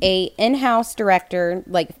was a in-house director,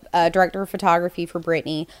 director of photography for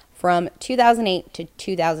Britney from 2008 to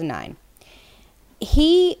 2009.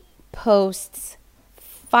 He posts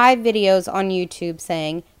 5 videos on YouTube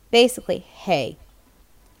saying, basically, hey,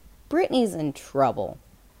 Britney's in trouble.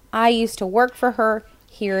 I used to work for her.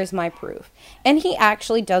 Here is my proof. And he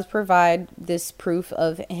actually does provide this proof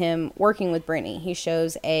of him working with Britney. He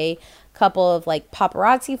shows a couple of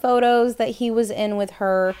paparazzi photos that he was in with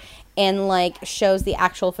her, and shows the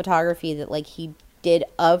actual photography that he did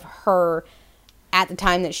of her at the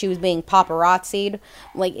time that she was being paparazzied.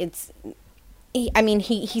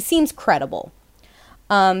 He seems credible.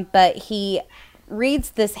 But he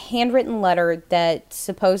reads this handwritten letter that's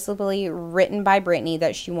supposedly written by Britney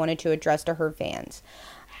that she wanted to address to her fans.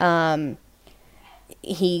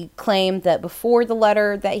 He claimed that before the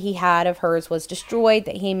letter that he had of hers was destroyed,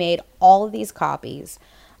 that he made all of these copies.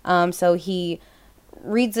 So he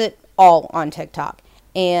reads it all on TikTok.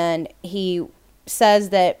 And he says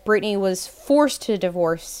that Britney was forced to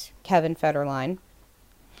divorce Kevin Federline.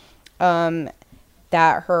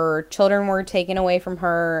 That her children were taken away from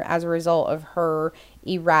her as a result of her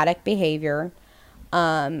erratic behavior.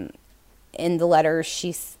 In the letter,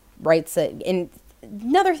 she writes it. And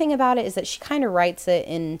another thing about it is that she kind of writes it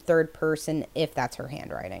in third person, if that's her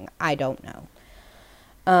handwriting. I don't know.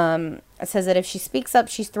 It says that if she speaks up,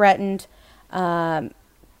 she's threatened.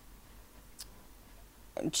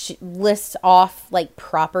 She lists off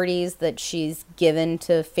properties that she's given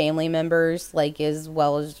to family members, as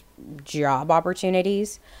well as job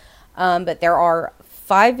opportunities. But there are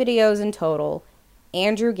 5 videos in total.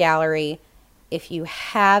 Andrew Gallery, if you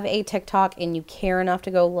have a TikTok and you care enough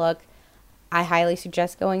to go look, I highly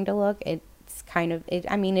suggest going to look. It's kind of, it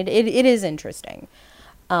is interesting.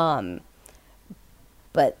 But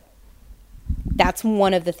that's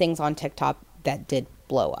one of the things on TikTok that did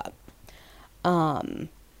blow up. Let's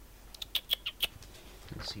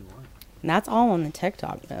see what. And that's all on the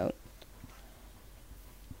TikTok note.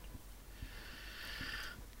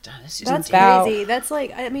 That's crazy. That's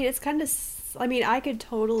it's kind of, I could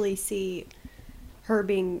totally see her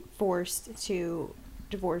being forced to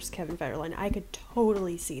divorce Kevin Federline. I could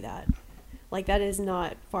totally see that. That is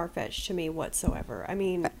not far-fetched to me whatsoever.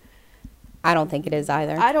 I don't think it is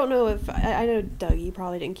either. I don't know if, I know Dougie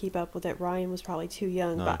probably didn't keep up with it. Ryan was probably too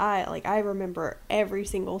young, no. But I remember every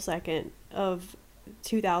single second of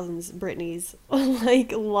 2000s Britney's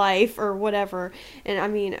life or whatever.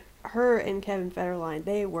 And her and Kevin Federline,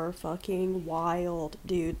 they were fucking wild,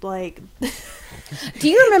 dude. Do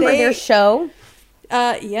you remember their show?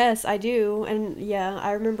 Yes, I do. And yeah,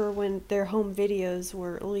 I remember when their home videos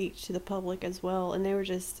were leaked to the public as well, and they were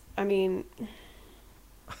just,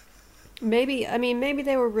 maybe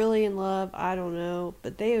they were really in love, I don't know,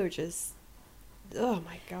 but they were just, oh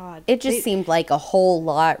my god. It just seemed like a whole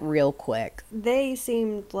lot real quick. They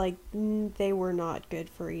seemed like they were not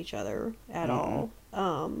good for each other at all.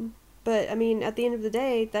 But, I mean, at the end of the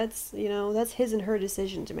day, that's his and her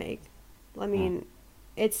decision to make. I mean,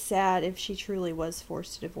 it's sad if she truly was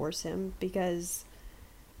forced to divorce him, because,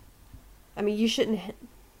 I mean,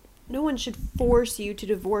 no one should force you to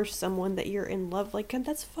divorce someone that you're in love. Like,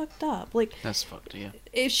 that's fucked up. Like, that's fucked, yeah.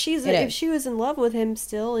 If she was in love with him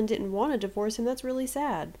still and didn't want to divorce him, that's really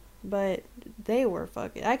sad. But they were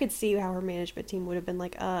fucking... I could see how her management team would have been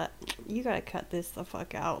like, you gotta cut this the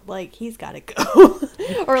fuck out. Like, he's gotta go.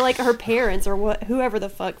 Or, like, her parents or whoever the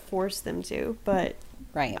fuck forced them to. But,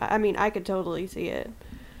 right. I mean, I could totally see it.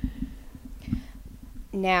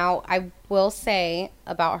 Now, I will say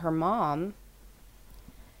about her mom,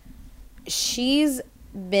 she's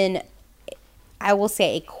been, I will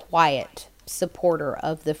say, a quiet supporter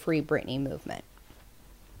of the Free Britney movement.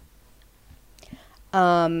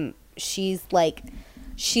 She's liked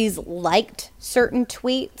certain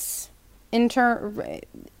tweets in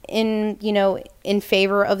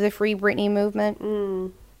favor of the Free Britney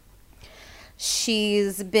movement.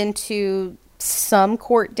 She's been to some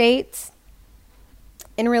court dates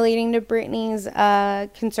in relating to Britney's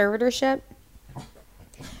conservatorship.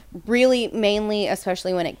 Really, mainly,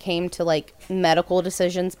 especially when it came to like medical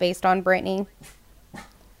decisions based on Britney.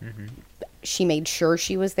 Mm-hmm. She made sure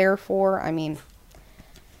she was there for. I mean,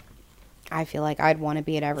 I feel like I'd want to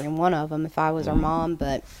be at every one of them if I was her mom,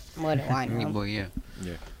 but what do I know? Well, yeah.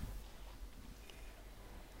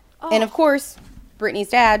 And of course, Britney's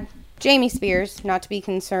dad, Jamie Spears, not to be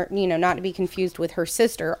confused with her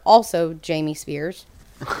sister, also Jamie Spears.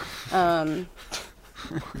 Let's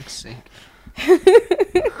see.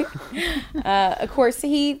 Of course,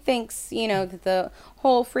 he thinks, that the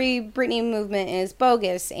whole Free Britney movement is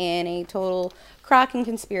bogus and a total crock and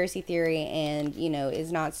conspiracy theory and,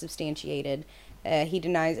 is not substantiated. He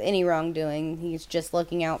denies any wrongdoing. He's just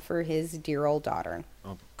looking out for his dear old daughter.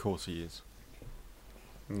 Of course he is.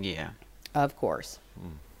 Yeah. Of course.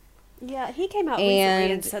 Yeah, he came out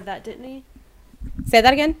recently and said that, didn't he? Say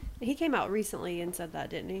that again? He came out recently and said that,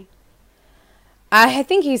 didn't he? I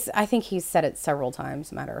think he's said it several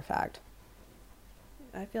times, matter of fact.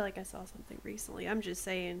 I feel like I saw something recently. I'm just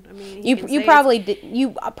saying. I mean, you probably did.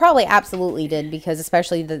 You probably absolutely did, because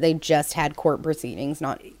especially that they just had court proceedings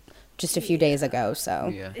not just a few days ago.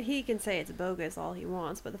 So he can say it's bogus all he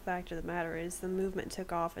wants, but the fact of the matter is the movement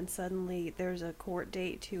took off, and suddenly there's a court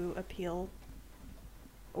date to appeal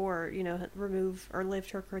or remove or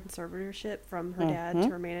lift her conservatorship from her dad to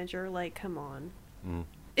her manager. Like, come on.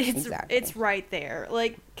 It's right there.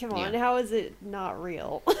 Like, come on. How is it not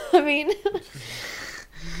real? I mean,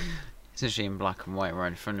 it's actually in black and white right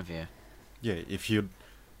in front of you. Yeah, if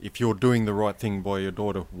you're doing the right thing by your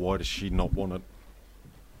daughter, why does she not want it?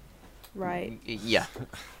 Right. Yeah.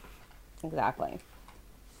 Exactly.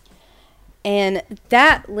 And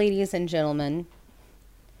that, ladies and gentlemen,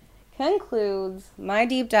 concludes my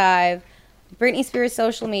deep dive. Britney Spears'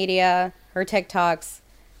 social media, her TikToks.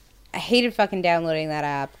 I hated fucking downloading that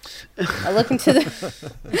app. I look into the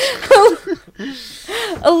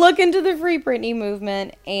Free Britney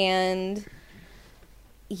movement, and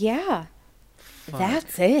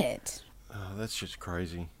that's it. Oh, that's just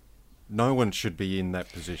crazy. No one should be in that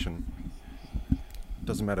position.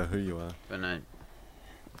 Doesn't matter who you are. But no.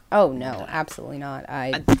 Oh no, absolutely not.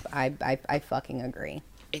 I fucking agree.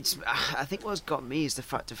 I think what's got me is the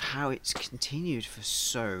fact of how it's continued for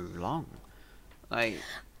so long. Like.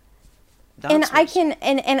 And I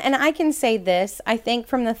can say this, I think,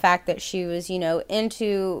 from the fact that she was,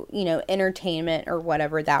 into, entertainment or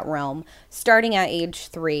whatever, that realm, starting at age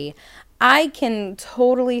 3, I can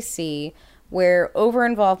totally see where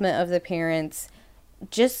over-involvement of the parents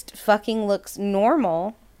just fucking looks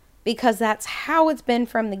normal, because that's how it's been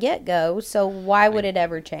from the get-go, so why would it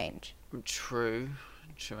ever change? True,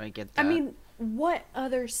 I get that. I mean, what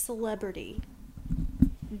other celebrity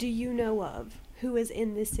do you know of who is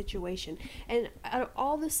in this situation? And out of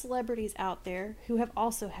all the celebrities out there who have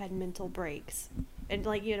also had mental breaks and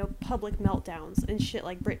public meltdowns and shit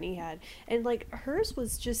like Britney had, and hers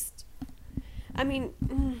was just, I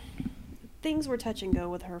mean, things were touch and go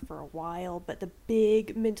with her for a while, but the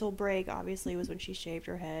big mental break obviously was when she shaved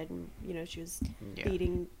her head and she was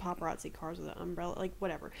beating paparazzi cars with an umbrella,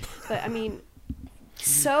 whatever. But I mean,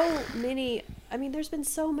 there's been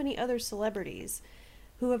so many other celebrities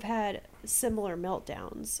who have had similar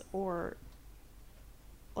meltdowns or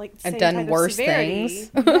have done worse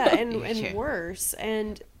things. and worse,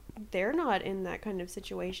 and they're not in that kind of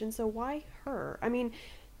situation, so why her? I mean,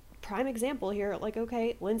 prime example here,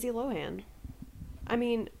 Lindsay Lohan. I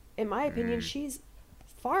mean, in my opinion, she's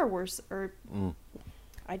far worse,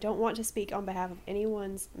 I don't want to speak on behalf of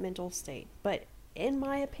anyone's mental state, but in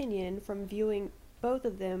my opinion, from viewing both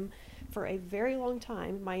of them, for a very long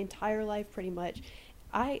time, my entire life pretty much,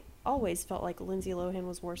 I always felt like Lindsay Lohan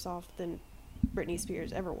was worse off than Britney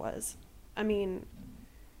Spears ever was. I mean,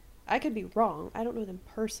 I could be wrong. I don't know them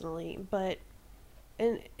personally, but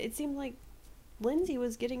and it seemed like Lindsay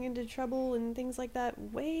was getting into trouble and things like that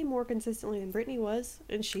way more consistently than Britney was,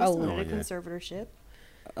 and she still had a conservatorship.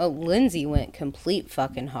 Oh, Lindsay went complete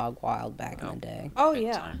fucking hog wild back in the day. Oh,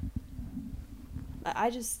 yeah. I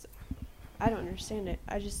don't understand it.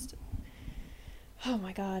 Oh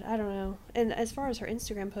my God, I don't know. And as far as her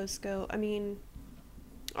Instagram posts go, I mean,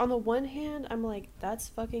 on the one hand, I'm like, that's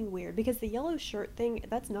fucking weird. Because the yellow shirt thing,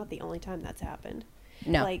 that's not the only time that's happened.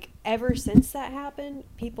 No. Like, ever since that happened,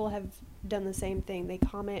 people have done the same thing. They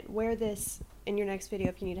comment, wear this in your next video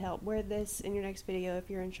if you need help. Wear this in your next video if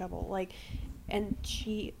you're in trouble. Like, and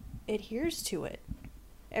she adheres to it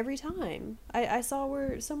every time. I saw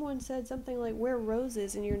where someone said something like, wear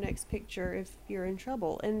roses in your next picture if you're in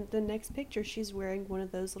trouble. And the next picture, she's wearing one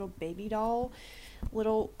of those little baby doll,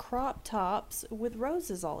 little crop tops with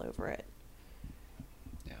roses all over it.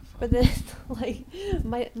 Yeah, but then, like,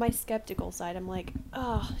 my skeptical side, I'm like,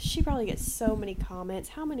 oh, she probably gets so many comments.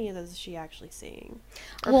 How many of those is she actually seeing?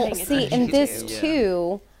 Well, see, and this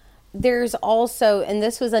too, there's also, and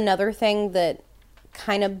this was another thing that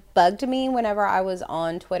kind of bugged me whenever I was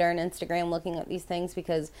on Twitter and Instagram looking at these things,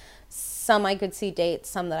 because some I could see dates,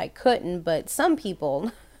 some that I couldn't, but some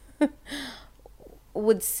people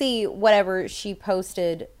would see whatever she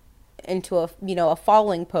posted into a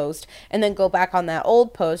following post and then go back on that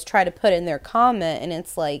old post, try to put in their comment, and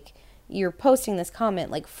it's like, you're posting this comment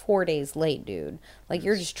like 4 days late, dude. Like,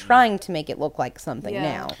 you're just trying to make it look like something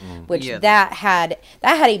now, which that had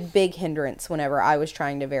a big hindrance whenever I was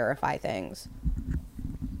trying to verify things.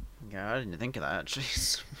 Yeah, I didn't think of that.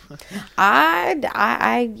 Jeez. I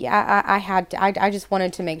just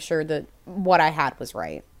wanted to make sure that what I had was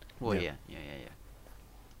right. Well, yeah.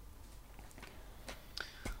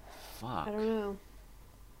 Fuck. I don't know.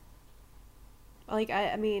 Like,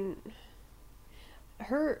 I mean,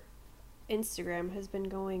 her Instagram has been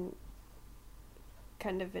going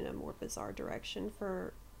kind of in a more bizarre direction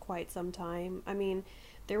for quite some time. I mean,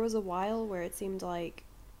 there was a while where it seemed like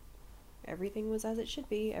everything was as it should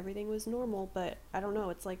be, everything was normal, but I don't know,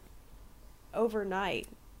 it's like overnight,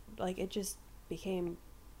 like, it just became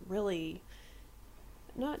really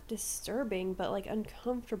not disturbing, but like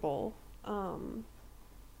uncomfortable.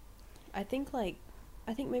 I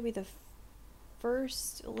think maybe the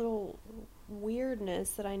first little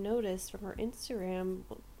weirdness that I noticed from her Instagram,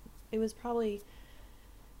 it was probably,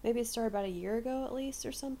 maybe it started about a year ago at least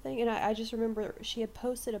or something, and I just remember she had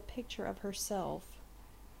posted a picture of herself.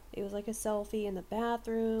 It was like a selfie in the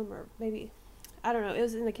bathroom, or maybe, I don't know, it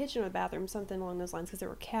was in the kitchen or the bathroom, something along those lines, because there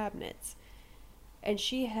were cabinets. And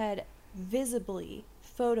she had visibly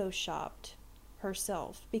photoshopped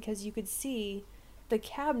herself, because you could see the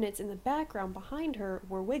cabinets in the background behind her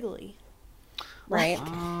were wiggly. Right.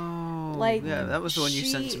 Oh, like, yeah, that was the one you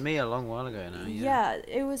sent to me a long while ago now. Yeah,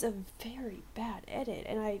 it was a very bad edit,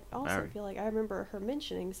 and I also feel like I remember her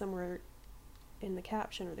mentioning somewhere in the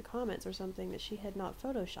caption or the comments or something that she had not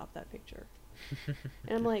photoshopped that picture.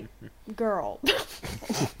 And I'm like, girl.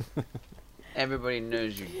 Everybody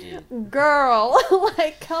knows you did. Girl,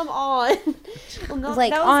 like, come on. Well, no,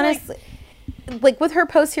 like, honestly, like with her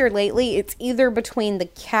posts here lately, it's either between the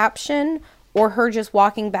caption or her just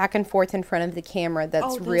walking back and forth in front of the camera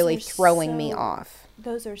that's really throwing me off.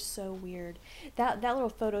 Those are so weird. That little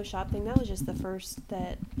Photoshop thing, that was just the first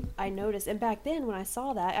that I noticed. And back then when I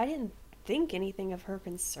saw that, I didn't think anything of her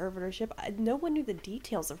conservatorship. No one knew the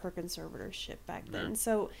details of her conservatorship back then.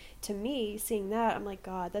 So to me, seeing that, I'm like,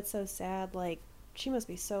 God, that's so sad. Like, she must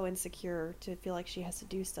be so insecure to feel like she has to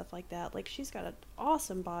do stuff like that. Like, she's got an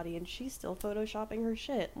awesome body and she's still photoshopping her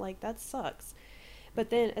shit. Like, that sucks.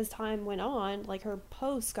 But then as time went on, like, her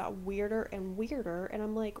posts got weirder and weirder, and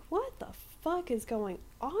I'm like, what the fuck is going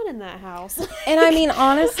on in that house? And I mean,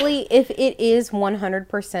 honestly, if it is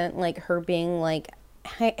 100% like her being like,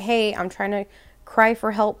 hey, I'm trying to cry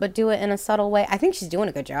for help, but do it in a subtle way, I think she's doing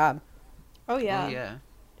a good job. Oh, yeah. Oh, yeah.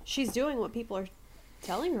 She's doing what people are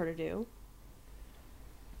telling her to do.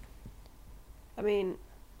 I mean,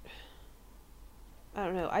 I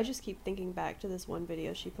don't know. I just keep thinking back to this one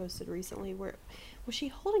video she posted recently where, was she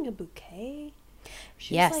holding a bouquet?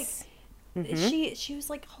 She yes. Was like, she was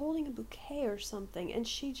like holding a bouquet or something, and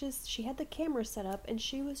she had the camera set up, and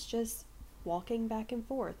she was just walking back and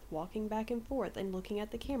forth, and looking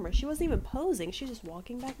at the camera. She wasn't even posing. She was just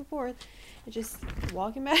walking back and forth and just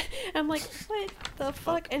walking back. And I'm like, what the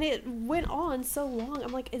fuck? And it went on so long.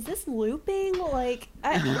 I'm like, is this looping? Like,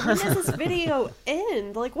 when does this video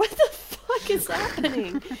end? Like, what the fuck fuck is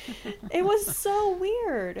happening? It was so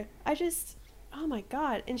weird. Oh my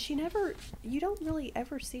God. And you don't really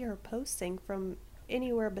ever see her posting from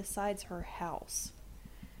anywhere besides her house.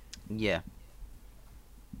 Yeah.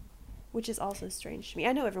 Which is also strange to me.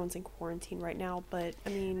 I know everyone's in quarantine right now, but I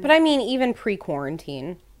mean... But I mean, even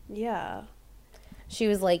pre-quarantine. Yeah. She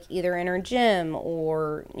was, like, either in her gym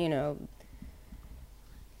or, you know...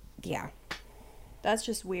 Yeah. That's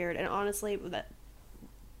just weird. And honestly,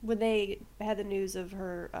 when they had the news of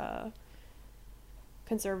her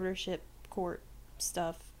conservatorship court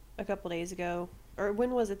stuff a couple days ago, or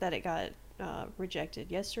when was it that it got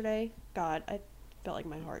rejected? Yesterday? God, I felt like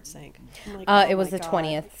my heart sank. I'm like, it was the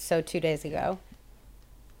 20th, so 2 days ago.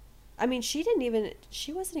 I mean, she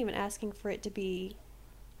wasn't even asking for it to be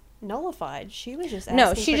nullified. She was just asking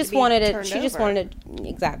no, she for just it to be wanted it. turned She just over. wanted it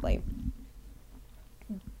exactly.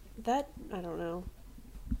 That, I don't know.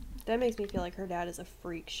 That makes me feel like her dad is a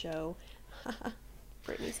freak show.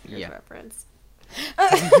 Britney Spears reference.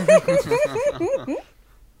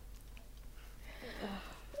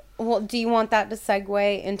 Well, do you want that to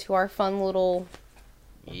segue into our fun little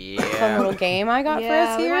game I got for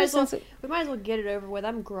us here? We might as well get it over with.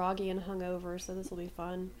 I'm groggy and hungover, so this will be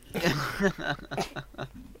fun.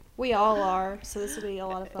 We all are, so this will be a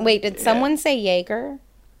lot of fun. Wait, did someone say Jaeger?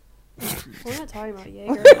 We're not talking about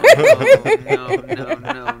Jaeger.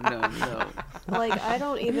 No. Like,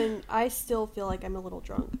 I still feel like I'm a little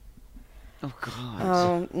drunk. Oh, God.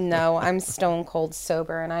 Oh, no, I'm stone cold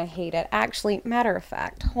sober and I hate it. Actually, matter of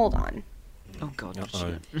fact, hold on. Oh, God.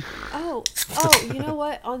 Oh, you know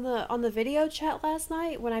what? On the video chat last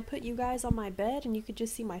night, when I put you guys on my bed and you could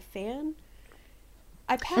just see my fan,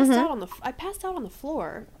 I passed out on the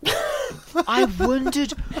floor. I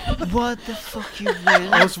wondered what the fuck you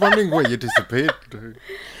meant. I was wondering where you disappeared to.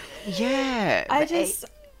 Yeah.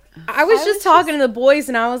 I was just talking to the boys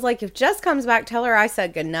and I was like, if Jess comes back, tell her I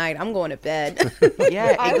said goodnight. I'm going to bed.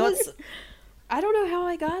 Yeah, I don't know how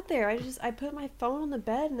I got there. I put my phone on the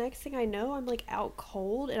bed, and next thing I know, I'm like out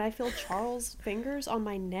cold, and I feel Charles' fingers on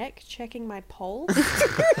my neck checking my pulse.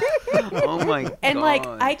 Oh my God. And like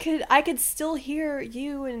I could still hear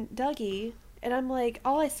you and Dougie, and I'm like,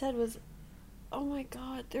 all I said was, "Oh my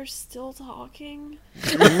God, they're still talking."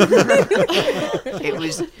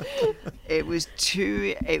 It was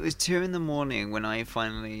 2 in the morning when I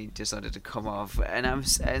finally decided to come off, and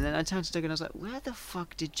then I turned to Doug and I was like, where the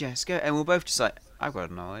fuck did Jess go? And we're both just like, I've got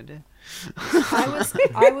no idea. I was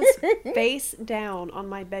face down on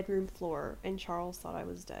my bedroom floor, and Charles thought I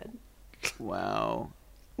was dead. Wow.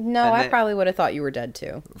 No, I probably would have thought you were dead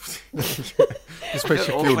too.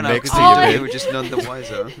 Especially if you're next to you. you. You were just none the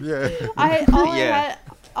wiser. Yeah.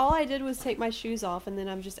 All I did was take my shoes off, and then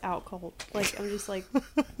I'm just out cold. Like, I'm just like...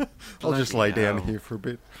 I'll just lay down here for a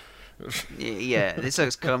bit. Yeah, this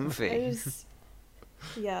looks comfy.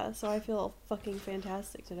 So I feel fucking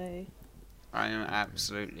fantastic today. I am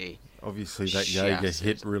absolutely... Obviously that Jaeger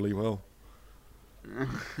hit really well.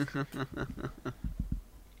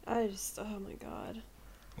 Oh my God.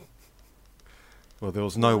 Well, there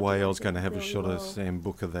was no way I was going to have a shot of Sam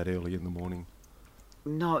Booker that early in the morning.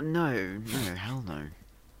 No, hell no.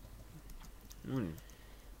 Wouldn't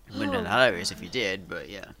have been hilarious if you did, but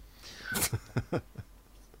yeah.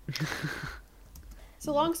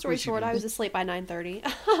 So long story short, I was asleep by 9:30.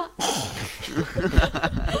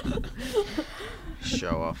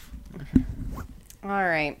 Show off. All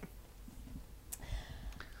right.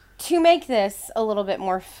 To make this a little bit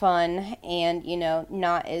more fun and,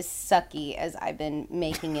 not as sucky as I've been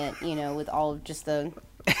making it, with all of just the...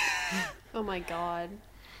 Oh my God.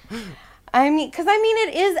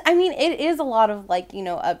 it is a lot of,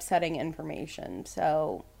 upsetting information.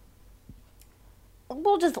 So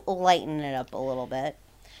we'll just lighten it up a little bit.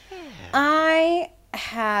 Yeah. I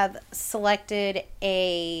have selected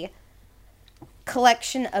a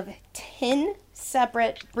collection of 10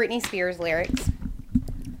 separate Britney Spears lyrics.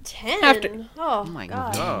 10? Oh my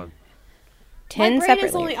God. 10 my separate brain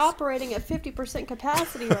is only lyrics. operating at 50%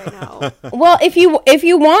 capacity right now. Well, if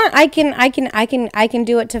you want, I can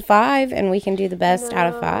do it to 5, and we can do the best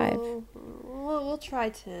out of 5. We'll try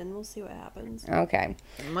 10. We'll see what happens. Okay.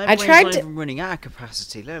 My brain's not even running out of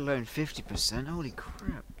capacity, let alone 50%. Holy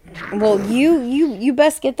crap. Well, you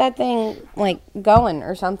best get that thing going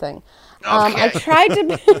or something. Okay.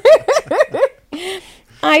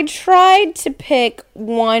 I tried to pick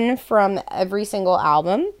one from every single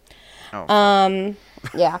album. Oh.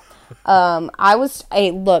 Yeah.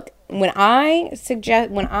 Look, when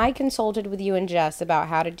I consulted with you and Jess about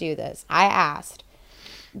how to do this, I asked,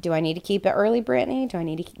 do I need to keep it early Britney? Do I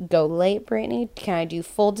need to go late Britney? Can I do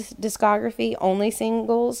full discography, only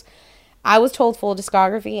singles? I was told full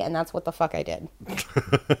discography, and that's what the fuck I did.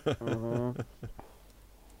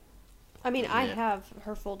 I mean, I have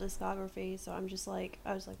her full discography, so I'm just like,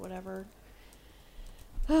 I was like, whatever.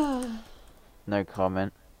 No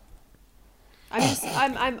comment.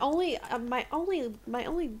 I'm only, my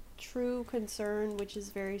only true concern, which is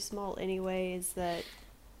very small anyway, is that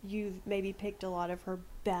you've maybe picked a lot of her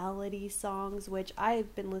ballady songs, which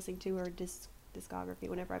I've been listening to her discography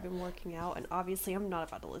whenever I've been working out, and obviously I'm not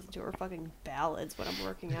about to listen to her fucking ballads when I'm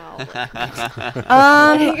working out.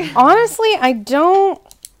 Honestly, I don't.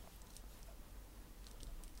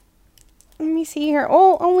 Let me see here.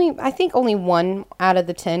 Oh, I think only 1 out of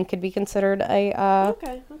the 10 could be considered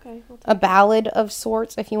okay. A ballad of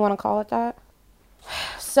sorts, if you want to call it that.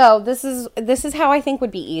 So this is how I think would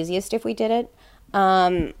be easiest if we did it.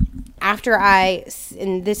 And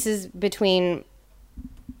this is between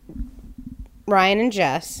Ryan and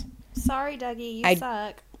Jess. Sorry, Dougie, you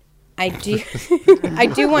suck. I do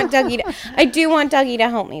want Dougie to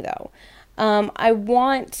help me though. I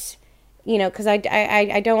want, because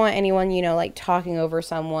I don't want anyone, like talking over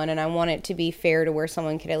someone, and I want it to be fair to where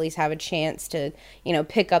someone could at least have a chance to,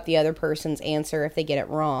 pick up the other person's answer if they get it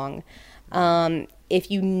wrong.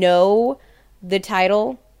 If you know the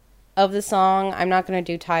title of the song, I'm not going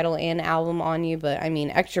to do title and album on you, but I mean,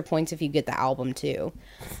 extra points if you get the album too.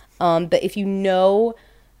 But if you know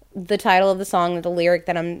the title of the song, the lyric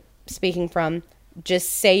that I'm speaking from,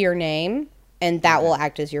 just say your name, and that will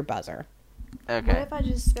act as your buzzer. Okay. What if I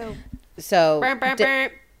just go... So,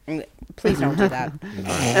 please don't do that.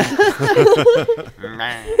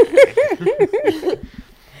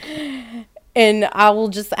 And I will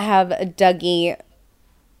just have Dougie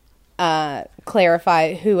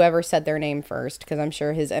clarify whoever said their name first, because I'm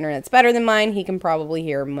sure his internet's better than mine. He can probably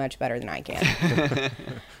hear much better than I can.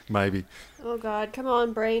 Maybe. Oh, God. Come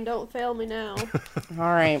on, brain. Don't fail me now. All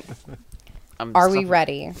right. Are we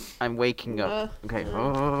ready? I'm waking up. Okay. Okay,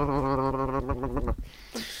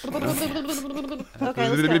 let's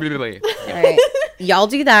go. All right. Y'all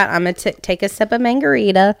do that. I'm going to take a sip of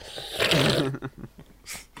Margarita.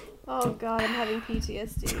 Oh, God. I'm having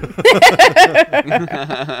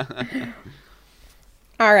PTSD.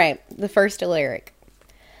 All right. The first lyric.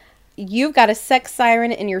 You've got a sex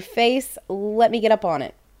siren in your face. Let me get up on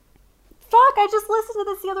it. Fuck, I just listened to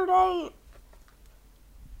this the other day.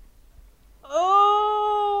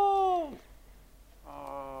 Oh!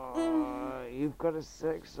 You've got a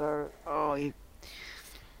sex siren.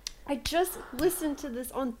 I just listened to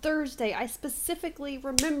this on Thursday. I specifically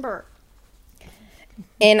remember.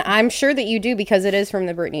 And I'm sure that you do, because it is from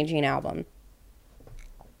the Britney Jean album.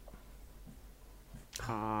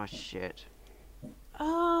 Oh, shit.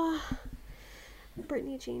 Britney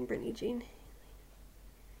Jean.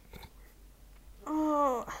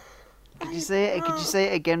 Oh. Could you say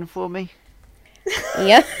it again for me?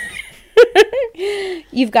 Yeah.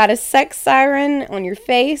 You've got a sex siren on your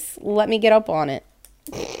face. Let me get up on it.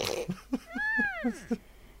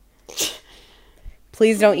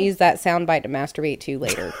 Please don't use that soundbite to masturbate to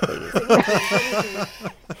later, please.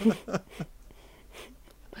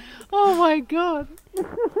 Oh my God.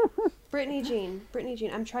 Britney Jean.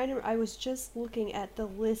 I was just looking at the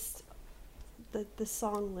list, the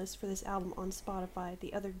song list for this album on Spotify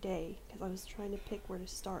the other day, because I was trying to pick where to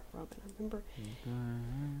start from, and I remember...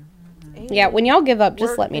 Yeah, when y'all give up,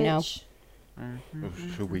 just let me know. Should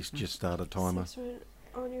we just start a timer?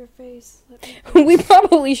 On your face. We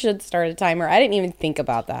probably should start a timer. I didn't even think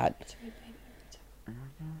about that.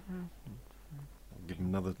 Give him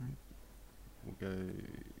another... We'll go...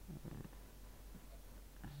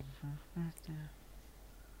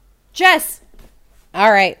 Jess!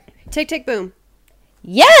 All right. Tick, tick, boom.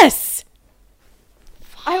 Yes!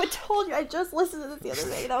 I told you, I just listened to this the other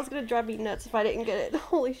day. That was going to drive me nuts if I didn't get it.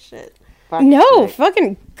 Holy shit. No,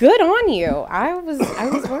 fucking good on you. I was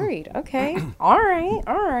worried. Okay. All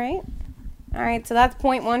right. So that's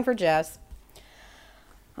point 1 for Jess.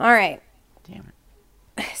 All right. Damn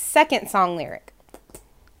it. Second song lyric.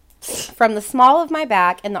 From the small of my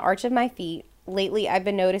back and the arch of my feet, lately I've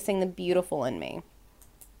been noticing the beautiful in me.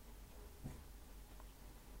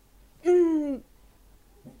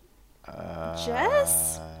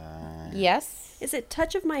 Jess? Yes? Is it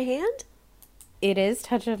Touch of My Hand? It is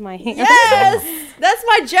Touch of My Hand. Yes! That's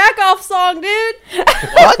my jack-off song, dude!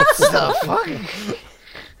 What the fuck?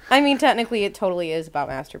 I mean, technically it totally is about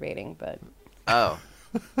masturbating, but... Oh.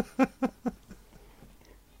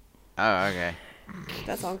 Oh, okay.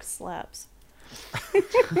 That song slaps.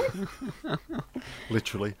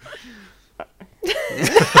 Literally.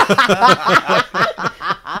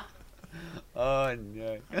 Oh,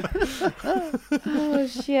 no. Oh,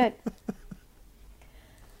 shit.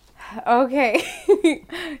 Okay.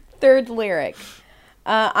 Third lyric.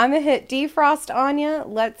 I'm going to hit defrost on ya.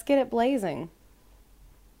 Let's get it blazing.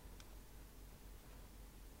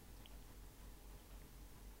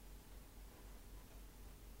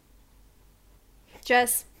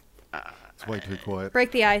 Jess. It's way too quiet.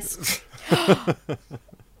 Break the ice.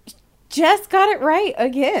 Jess got it right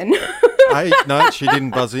again. No, she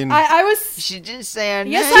didn't buzz in. I was. She didn't say her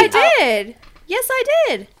name. Yes, I did. Yes, I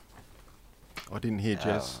did. I didn't hear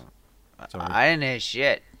Jess. Sorry. I didn't hear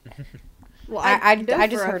shit. Well, I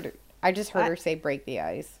just heard her say break the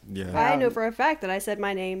ice. Yeah. I know for a fact that I said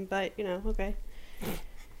my name, but okay.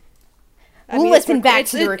 We'll listen back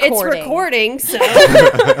to the recording. It's recording, so.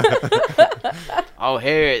 I'll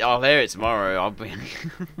hear it tomorrow. I'll be.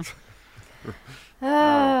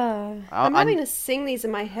 I'm having to sing these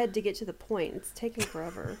in my head to get to the point. It's taking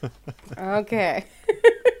forever. Okay.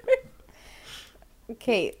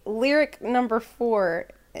 Okay, lyric number 4.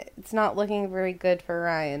 It's not looking very good for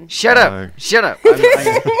Ryan. Shut up!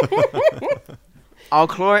 I'll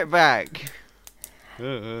claw it back.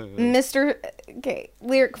 Lyric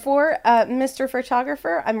 4. Mr.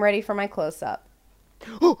 Photographer, I'm ready for my close-up.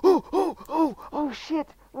 Oh, shit.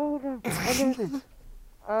 Oh, no. I know this.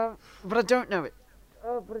 But I don't know it.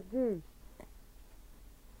 Oh, but I do.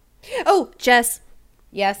 Oh, Jess.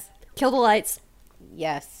 Yes. Kill the lights.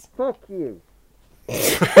 Yes. Fuck you.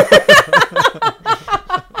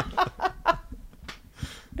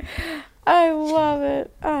 I love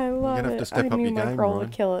it. You're gonna have to step up your my game, girl Ryan.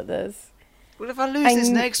 would kill at this. Well, if I lose this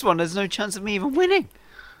next one, there's no chance of me even winning.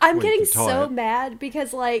 I'm Well, you getting can tie so it. mad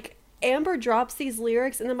because, Amber drops these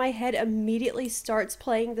lyrics and then my head immediately starts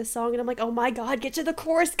playing the song and I'm like, oh my god, get to the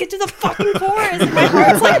chorus, get to the fucking chorus, and my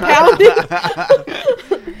heart's pounding.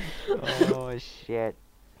 Oh, shit.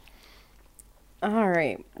 All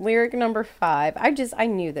right. Lyric number 5. I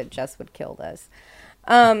knew that Jess would kill this.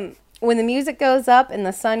 When the music goes up and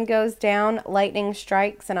the sun goes down, lightning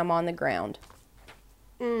strikes and I'm on the ground.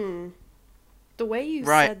 The way you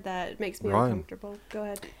said that makes me uncomfortable. Go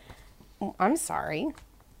ahead. I'm sorry.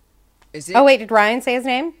 Is it? Oh, wait. Did Ryan say his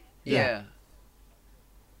name? Yeah.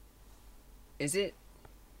 Is it?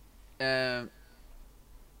 I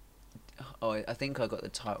think I got the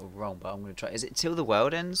title wrong, but I'm going to try. Is it Till the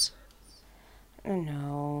World Ends?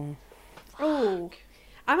 No. Oh,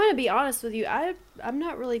 I'm going to be honest with you. I'm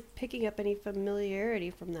not really picking up any familiarity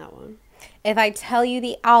from that one. If I tell you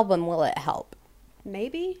the album, will it help?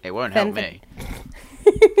 Maybe? It won't help me.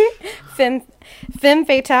 Femme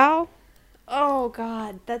Fatale? Oh,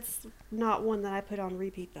 God. That's not one that I put on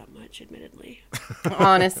repeat that much, admittedly.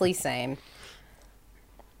 Honestly, same.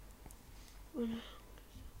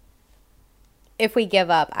 If we give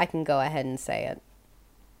up, I can go ahead and say it.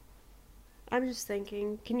 I'm just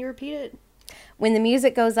thinking. Can you repeat it? When the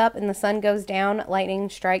music goes up and the sun goes down, lightning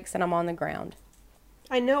strikes and I'm on the ground.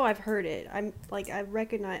 I know I've heard it. I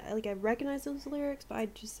recognize those lyrics, but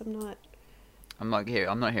I'm not. I'm not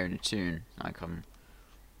hearing a tune.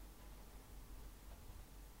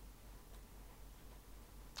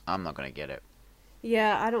 I'm not gonna get it.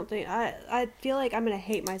 Yeah, I don't think I feel like I'm gonna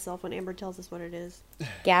hate myself when Amber tells us what it is.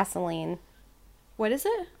 Gasoline. What is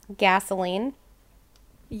it? Gasoline.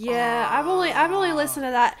 Yeah, I've only listened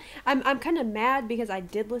to that. I'm kind of mad because I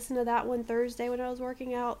did listen to that one Thursday when I was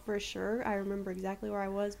working out for sure. I remember exactly where I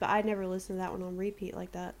was, but I never listened to that one on repeat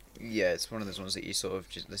like that. Yeah, it's one of those ones that you sort of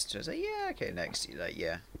just listen to and say, yeah, okay, next. You're like,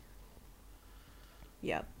 yeah.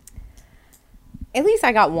 Yep. At least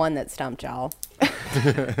I got one that stumped y'all.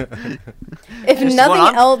 If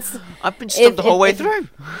nothing else, I've been stumped the whole way through.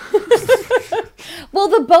 Well,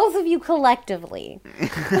 the both of you collectively.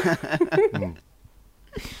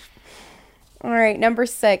 All right, number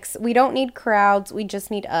 6. We don't need crowds. We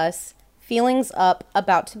just need us. Feelings up,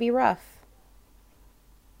 about to be rough.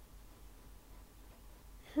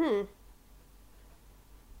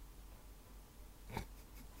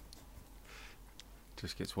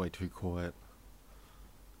 Just gets way too quiet.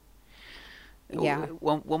 Yeah.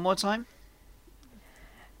 One more time?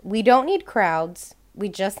 We don't need crowds. We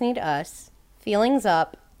just need us. Feelings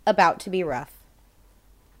up, about to be rough.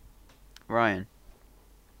 Ryan.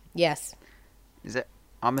 Yes. Is it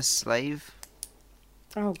I'm a Slave?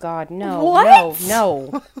 Oh, God, no. What? No.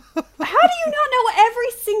 How do you not know every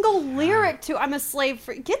single lyric to I'm a Slave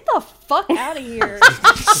for... Get the fuck out of here.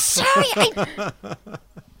 Sorry.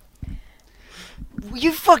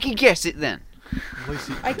 You fucking guess it then.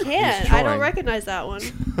 I can't. I don't recognize that one.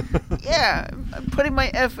 Yeah, I'm putting my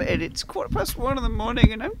effort in. It's 1:15 in the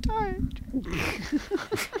morning and I'm tired.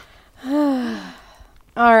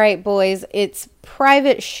 All right, boys. It's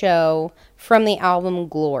Private Show from the album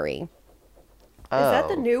Glory. Is that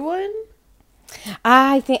the new one?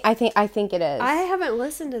 I think it is. I haven't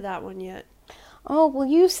listened to that one yet. Oh, well,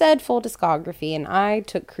 you said full discography, and I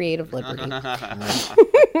took creative liberty.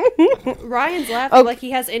 Ryan's laughing like he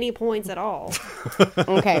has any points at all.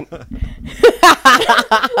 Okay.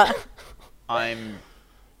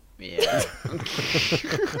 Yeah.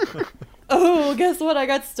 Oh, guess what? I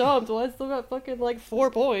got stumped. Well, I still got fucking like 4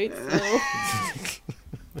 points. So.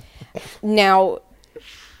 Now,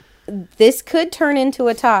 this could turn into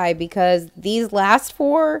a tie because these last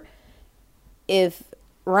 4, if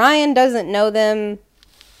Ryan doesn't know them,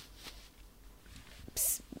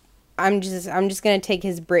 I'm just gonna take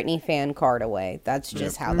his Britney fan card away. That's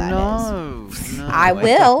just how that is. No. I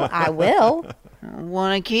will. I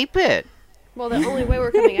want to keep it. Well, the only way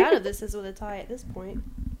we're coming out of this is with a tie at this point.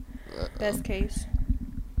 Best case.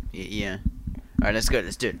 Yeah. All right, let's go.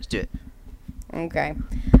 Let's do it. Okay.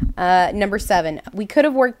 Number 7. We could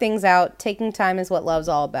have worked things out. Taking time is what love's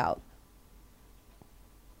all about.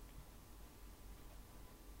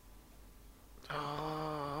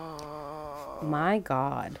 My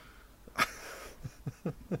God.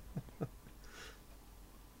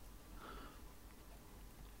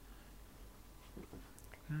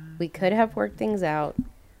 We could have worked things out.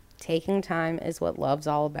 Taking time is what love's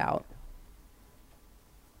all about.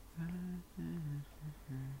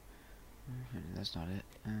 That's not it.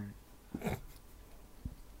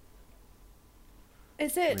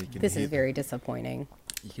 Is it? This is very disappointing.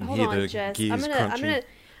 You can Hold hear on, the Jess. gears crunching.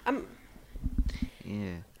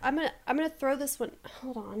 I'm gonna throw this one.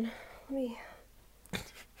 Hold on. Let me.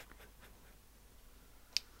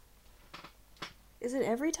 Is it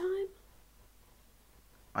every time?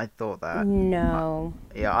 I thought that. No.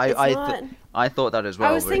 I thought that as well.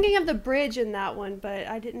 I was thinking of the bridge in that one, but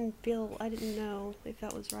I didn't know if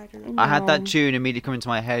that was right or not. I had that tune immediately come into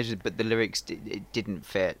my head, but the lyrics it didn't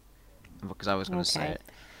fit because I was going to say it.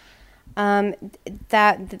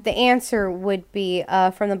 That the answer would be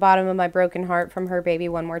From the Bottom of My Broken Heart from her Baby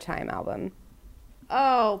One More Time album.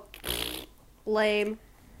 Oh, lame.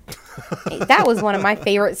 That was one of my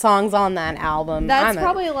favorite songs on that album. That's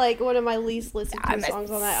probably like one of my least listened to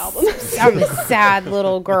songs on that album. I'm a sad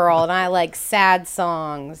little girl, and I like sad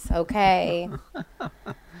songs, okay?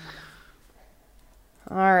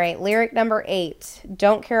 All right, lyric number 8.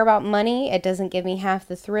 Don't care about money. It doesn't give me half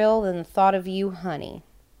the thrill than the thought of you, honey.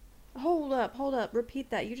 Hold up. Repeat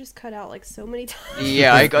that. You just cut out like so many times.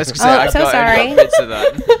 Yeah, I was going to say, I've got bits of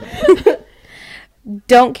that.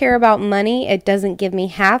 Don't care about money. It doesn't give me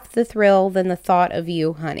half the thrill than the thought of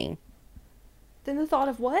you, honey. Then the thought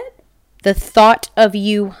of what? The thought of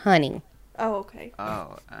you, honey. Oh, okay.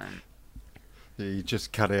 Oh, yeah, you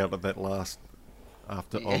just cut out of that last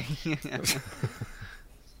after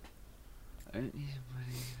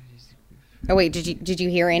Oh wait, did you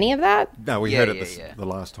hear any of that? No, we heard it the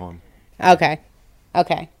last time. Okay.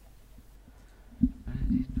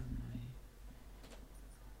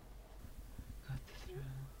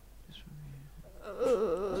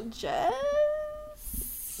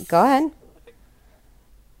 Jess? Go ahead.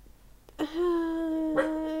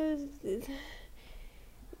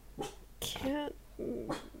 Can't.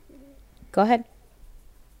 Go ahead.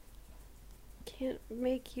 Can't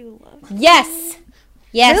make you love. Yes.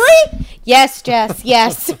 Really? Yes, Jess.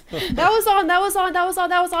 Yes. That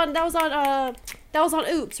was on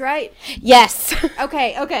Oops, right? Yes.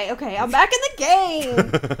 Okay. I'm back in the game.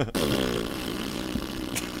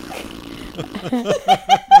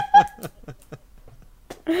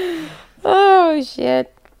 Oh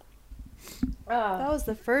shit. That was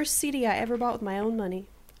the first CD I ever bought with my own money.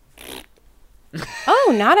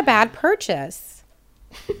 Oh, not a bad purchase.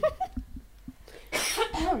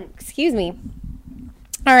 Excuse me.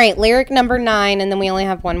 All right, lyric number 9, and then we only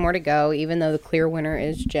have one more to go, even though the clear winner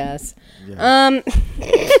is Jess. Yeah.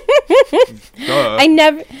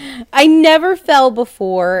 I never fell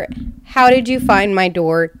before. How did you find my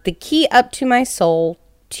door? The key up to my soul,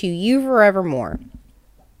 to you forevermore.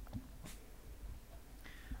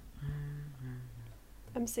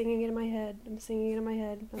 I'm singing it in my head.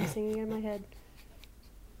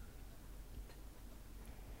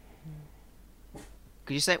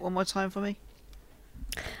 Could you say it one more time for me?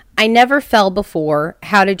 I never fell before.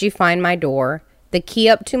 How did you find my door? The key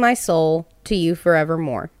up to my soul, to you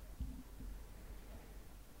forevermore.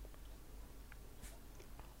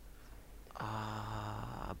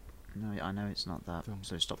 No, I know it's not that,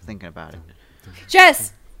 so stop thinking about it.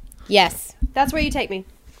 Jess! Yes. That's where you take me.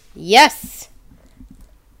 Yes.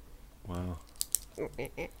 Wow.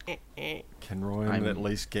 Can Ryan at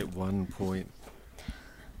least get 1 point?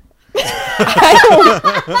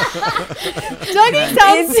 Dougie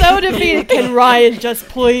sounds so defeated. Can Ryan just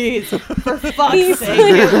please, for fuck's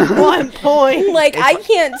sake, 1 point? Like, I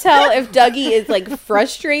can't tell if Dougie is, like,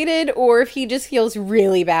 frustrated or if he just feels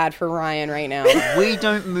really bad for Ryan right now. We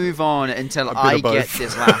don't move on until I get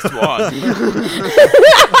this last one.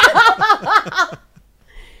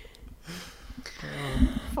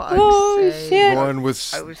 Oh, shit. Ryan was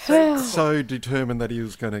so determined that he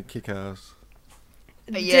was going to kick ass.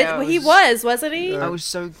 Yeah, he was, wasn't he? I was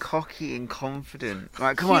so cocky and confident.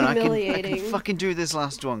 Right, come on, I can fucking do this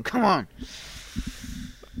last one. Come on.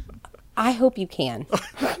 I hope you can.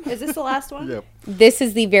 Is this the last one? Yep. This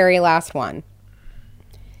is the very last one.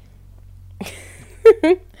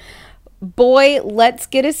 Boy, let's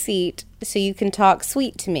get a seat so you can talk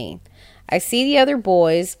sweet to me. I see the other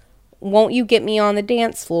boys. Won't you get me on the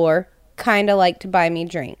dance floor? Kinda like to buy me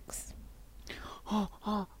drinks. Oh,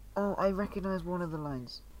 I recognize one of the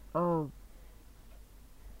lines. Oh.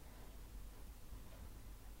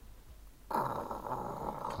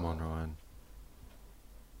 Come on, Ryan.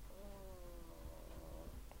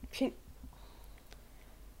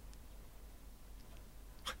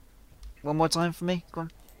 One more time for me. Go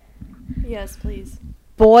on. Yes, please.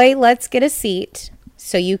 Boy, let's get a seat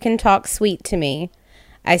so you can talk sweet to me.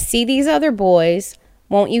 I see these other boys.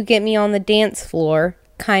 Won't you get me on the dance floor?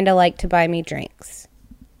 Kinda like to buy me drinks.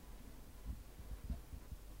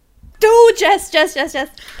 Dude, Jess.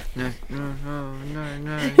 No.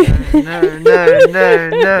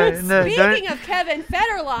 Speaking of Kevin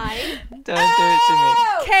Federline. Don't do it to me.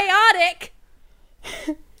 Chaotic.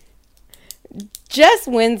 Jess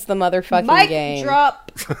wins the motherfucking game. Mic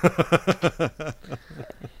drop.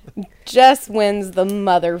 Jess wins the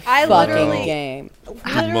motherfucking game.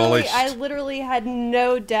 I literally had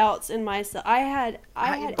no doubts in myself. I had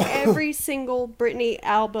every single Britney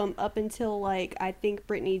album up until, like, I think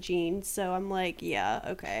Britney Jean. So I'm like, yeah,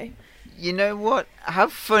 okay. You know what?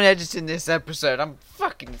 Have fun editing this episode. I'm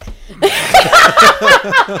fucking...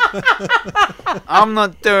 I'm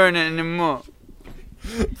not doing it anymore.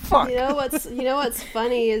 Fuck. You know what's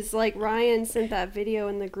funny is, like, Ryan sent that video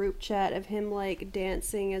in the group chat of him, like,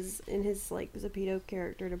 dancing as in his, like, Zepito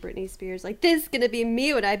character to Britney Spears. Like, this is gonna be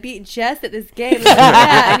me when I beat Jess at this game. And,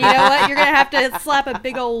 yeah, and you know what? You're gonna have to slap a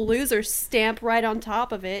big old loser stamp right on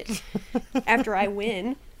top of it after I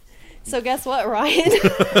win. So guess what, Ryan?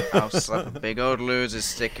 I'll slap a big old loser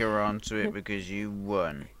sticker onto it because you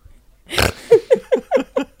won.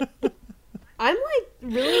 I'm, like,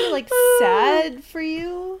 really, like, sad for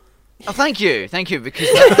you. Oh, thank you, because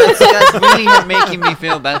that's really making me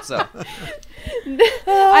feel better.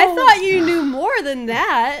 I thought you knew more than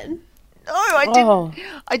that. No, I didn't. Oh.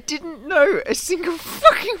 I didn't know a single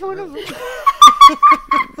fucking one of them.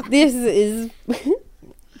 This is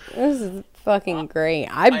fucking great.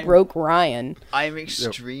 I broke Ryan. I'm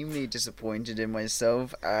extremely disappointed in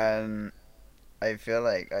myself, and I feel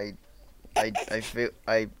like I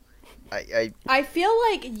feel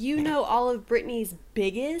like you know all of Britney's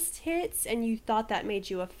biggest hits, and you thought that made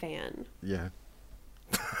you a fan. Yeah.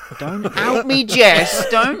 Don't out me, Jess.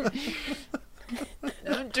 Don't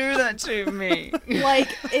do that to me. Like,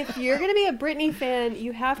 if you're gonna be a Britney fan,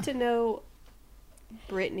 you have to know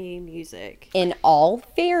Britney music. In all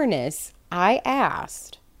fairness, I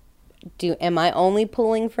asked, am I only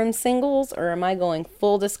pulling from singles or am I going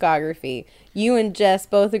full discography? You and Jess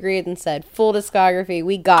both agreed and said, full discography,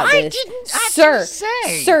 we got this. I didn't actually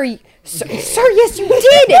say. Sir, yes you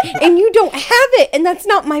did, and you don't have it, and that's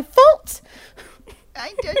not my fault.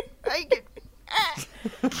 I did.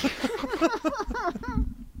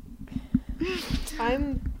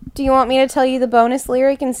 Do you want me to tell you the bonus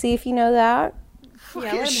lyric and see if you know that?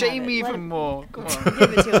 Fucking shame me even more. Come on.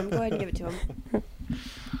 Give it to him. Go ahead and give it to him.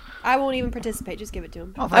 I won't even participate. Just give it to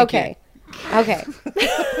him. Oh, thank you. Okay.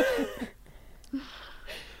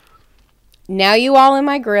 Now you all in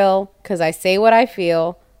my grill, 'cause I say what I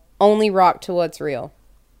feel. Only rock to what's real.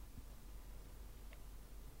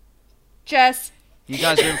 Jess. You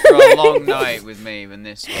guys are in for a long night with me in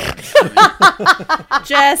this one.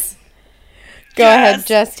 Jess. Go ahead,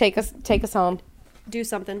 Jess. Take us home. Do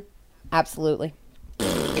something. Absolutely.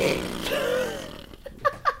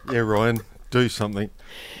 Yeah, Ryan, do something.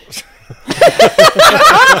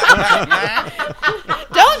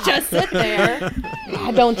 Don't just sit there.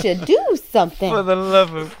 Why don't you do something? For the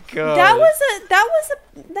love of God. That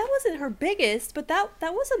wasn't her biggest, but that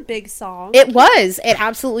was a big song. It was. It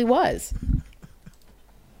absolutely was.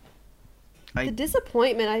 The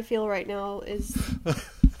disappointment I feel right now is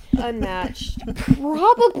unmatched.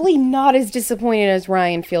 Probably not as disappointed as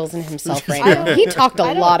Ryan feels in himself right now. He talked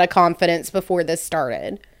a lot of confidence before this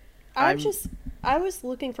started. I'm just I was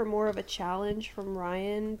looking for more of a challenge from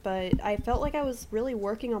Ryan, but I felt like I was really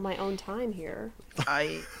working on my own time here.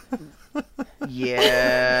 I'm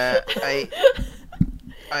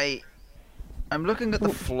looking at the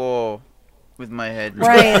floor with my head.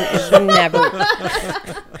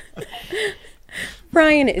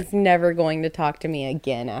 Ryan is never going to talk to me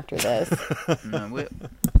again after this. No,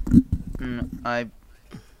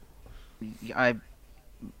 I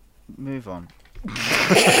move on.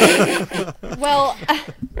 Well,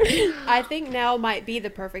 I think now might be the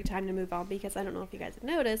perfect time to move on because I don't know if you guys have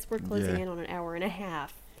noticed, we're closing in on an hour and a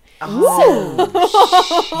half. Oh,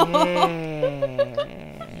 shit.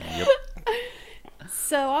 Yep.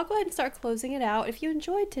 So I'll go ahead and start closing it out. If you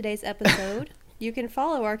enjoyed today's episode, you can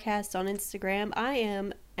follow our cast on Instagram. I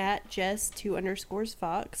am at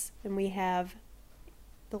Jess2_Fox, and we have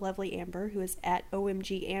the lovely Amber, who is at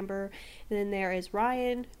OMG Amber, and then there is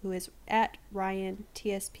Ryan, who is at Ryan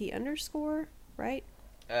TSP_, right?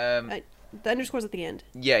 The underscore's at the end.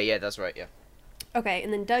 Yeah, that's right. Yeah. Okay,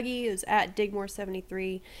 and then Dougie is at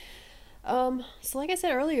Digmore73. So like I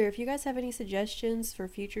said earlier, if you guys have any suggestions for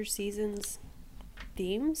future seasons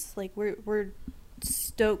themes, like we're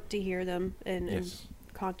stoked to hear them and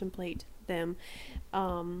contemplate them.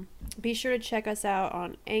 Be sure to check us out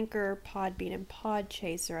on Anchor, Podbean, and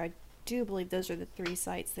Podchaser. I do believe those are the 3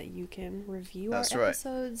 sites that you can review our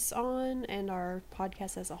episodes on and our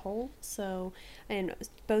podcast as a whole. So, and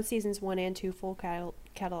both seasons 1 and 2 full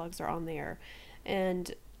catalogs are on there.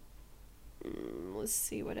 And let's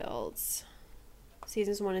see what else.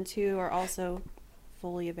 Seasons 1 and 2 are also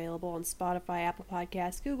fully available on Spotify, Apple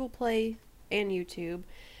Podcasts, Google Play, and YouTube.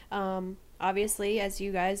 Obviously, as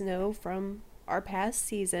you guys know from our past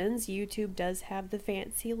seasons, YouTube does have the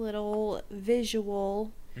fancy little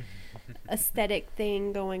visual aesthetic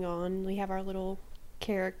thing going on. We have our little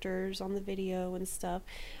characters on the video and stuff.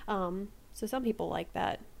 So some people like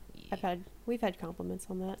that. We've had compliments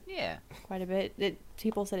on that. Yeah. Quite a bit.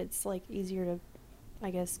 People said it's like easier to, I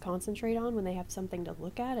guess, concentrate on when they have something to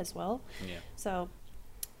look at as well. Yeah. So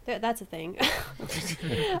that's a thing.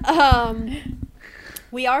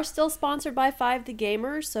 We are still sponsored by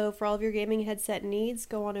 5thegamer, so for all of your gaming headset needs,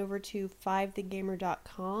 go on over to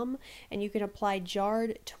 5thegamer.com, and you can apply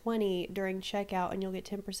JARD20 during checkout, and you'll get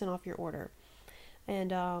 10% off your order.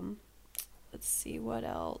 And let's see what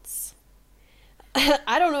else.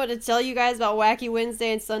 I don't know what to tell you guys about Wacky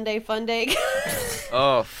Wednesday and Sunday Fun Day.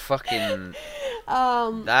 Oh, fucking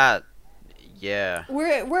that. Yeah.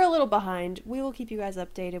 We're a little behind. We will keep you guys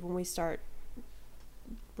updated when we start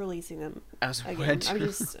releasing them. As again.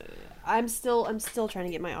 I'm still trying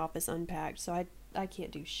to get my office unpacked, so I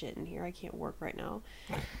can't do shit in here. I can't work right now.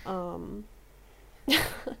 And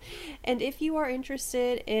if you are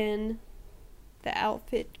interested in the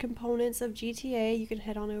outfit components of GTA, you can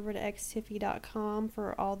head on over to xtiffy.com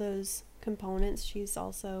for all those components.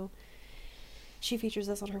 She features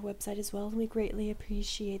us on her website as well, and we greatly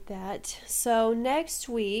appreciate that. So next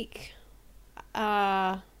week,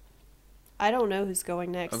 I don't know who's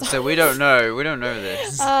going next. So we don't know. We don't know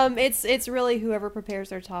this. It's really whoever prepares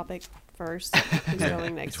their topic first who's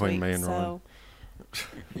going next Between week. Me and Ryan.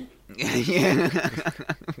 Yeah.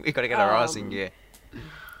 We gotta get our arse in gear.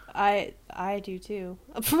 I do too.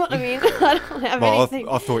 I mean, I don't have anything.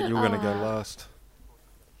 I thought you were going to go last.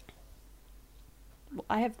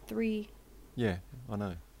 I have 3. Yeah, I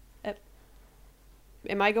know.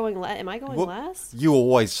 Am I going last? You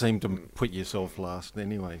always seem to put yourself last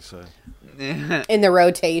anyway, so. In the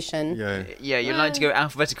rotation. Yeah. Yeah, you like to go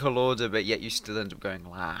alphabetical order, but yet you still end up going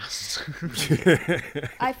last.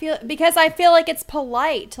 I feel like it's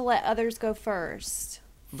polite to let others go first.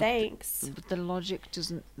 Thanks. But the logic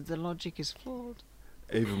is flawed.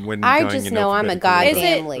 Even when I just know I'm a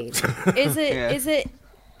goddamn lead.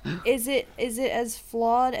 Is it as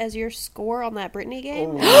flawed as your score on that Britney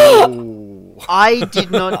game? Oh. I did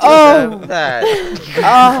not deserve that.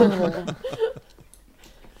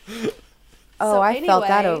 Oh, I felt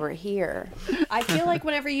that over here. I feel like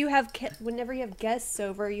whenever you have guests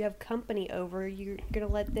over, you have company over, you're gonna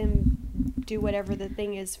let them do whatever the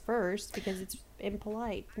thing is first because it's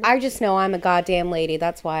impolite. I just know I'm a goddamn lady.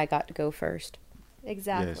 That's why I got to go first.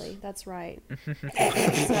 Exactly. Yes. That's right.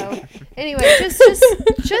 So, anyway,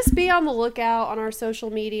 just be on the lookout on our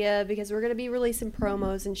social media because we're gonna be releasing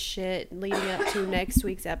promos and shit leading up to next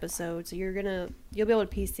week's episode. So you'll be able to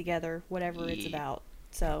piece together whatever it's about.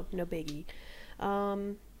 So no biggie.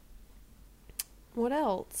 What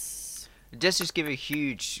else? Just give a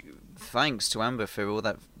huge thanks to Amber for all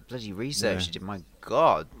that bloody research she did. My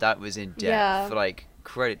God, that was in depth. Yeah. Like,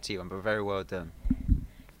 credit to you, Amber. Very well done.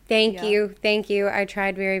 Thank you. I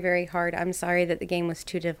tried very, very hard. I'm sorry that the game was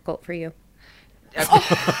too difficult for you.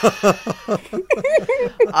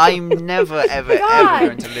 I'm never, ever, ever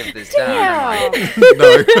going to live this down. Am I?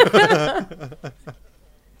 No.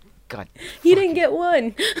 God. You didn't get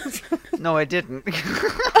one. No, I didn't.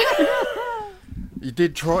 You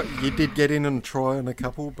did try. You did get in and try on a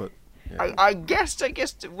couple, but yeah. I guessed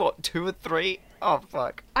what, 2 or 3? Oh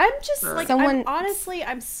fuck. I'm just like,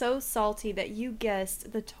 I'm so salty that you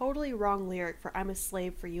guessed the totally wrong lyric for "I'm a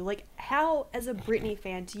Slave for You." Like, how, as a Britney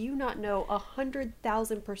fan, do you not know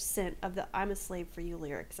 100,000% of the "I'm a Slave for You"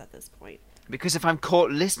 lyrics at this point? Because if I'm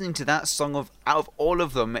caught listening to that song out of all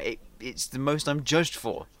of them, it's the most I'm judged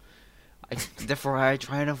for. Therefore, I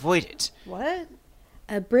try and avoid it. What?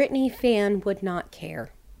 A Britney fan would not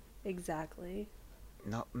care. Exactly.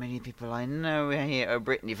 Not many people I know here are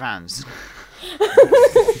Britney fans.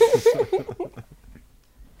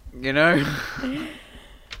 You know?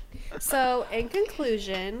 So, in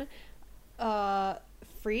conclusion,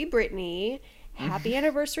 free Britney, happy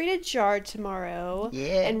anniversary to Jard tomorrow,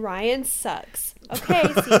 yeah. And Ryan sucks. Okay,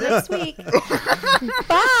 see you next week.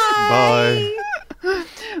 Bye! Bye.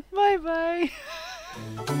 Bye-bye.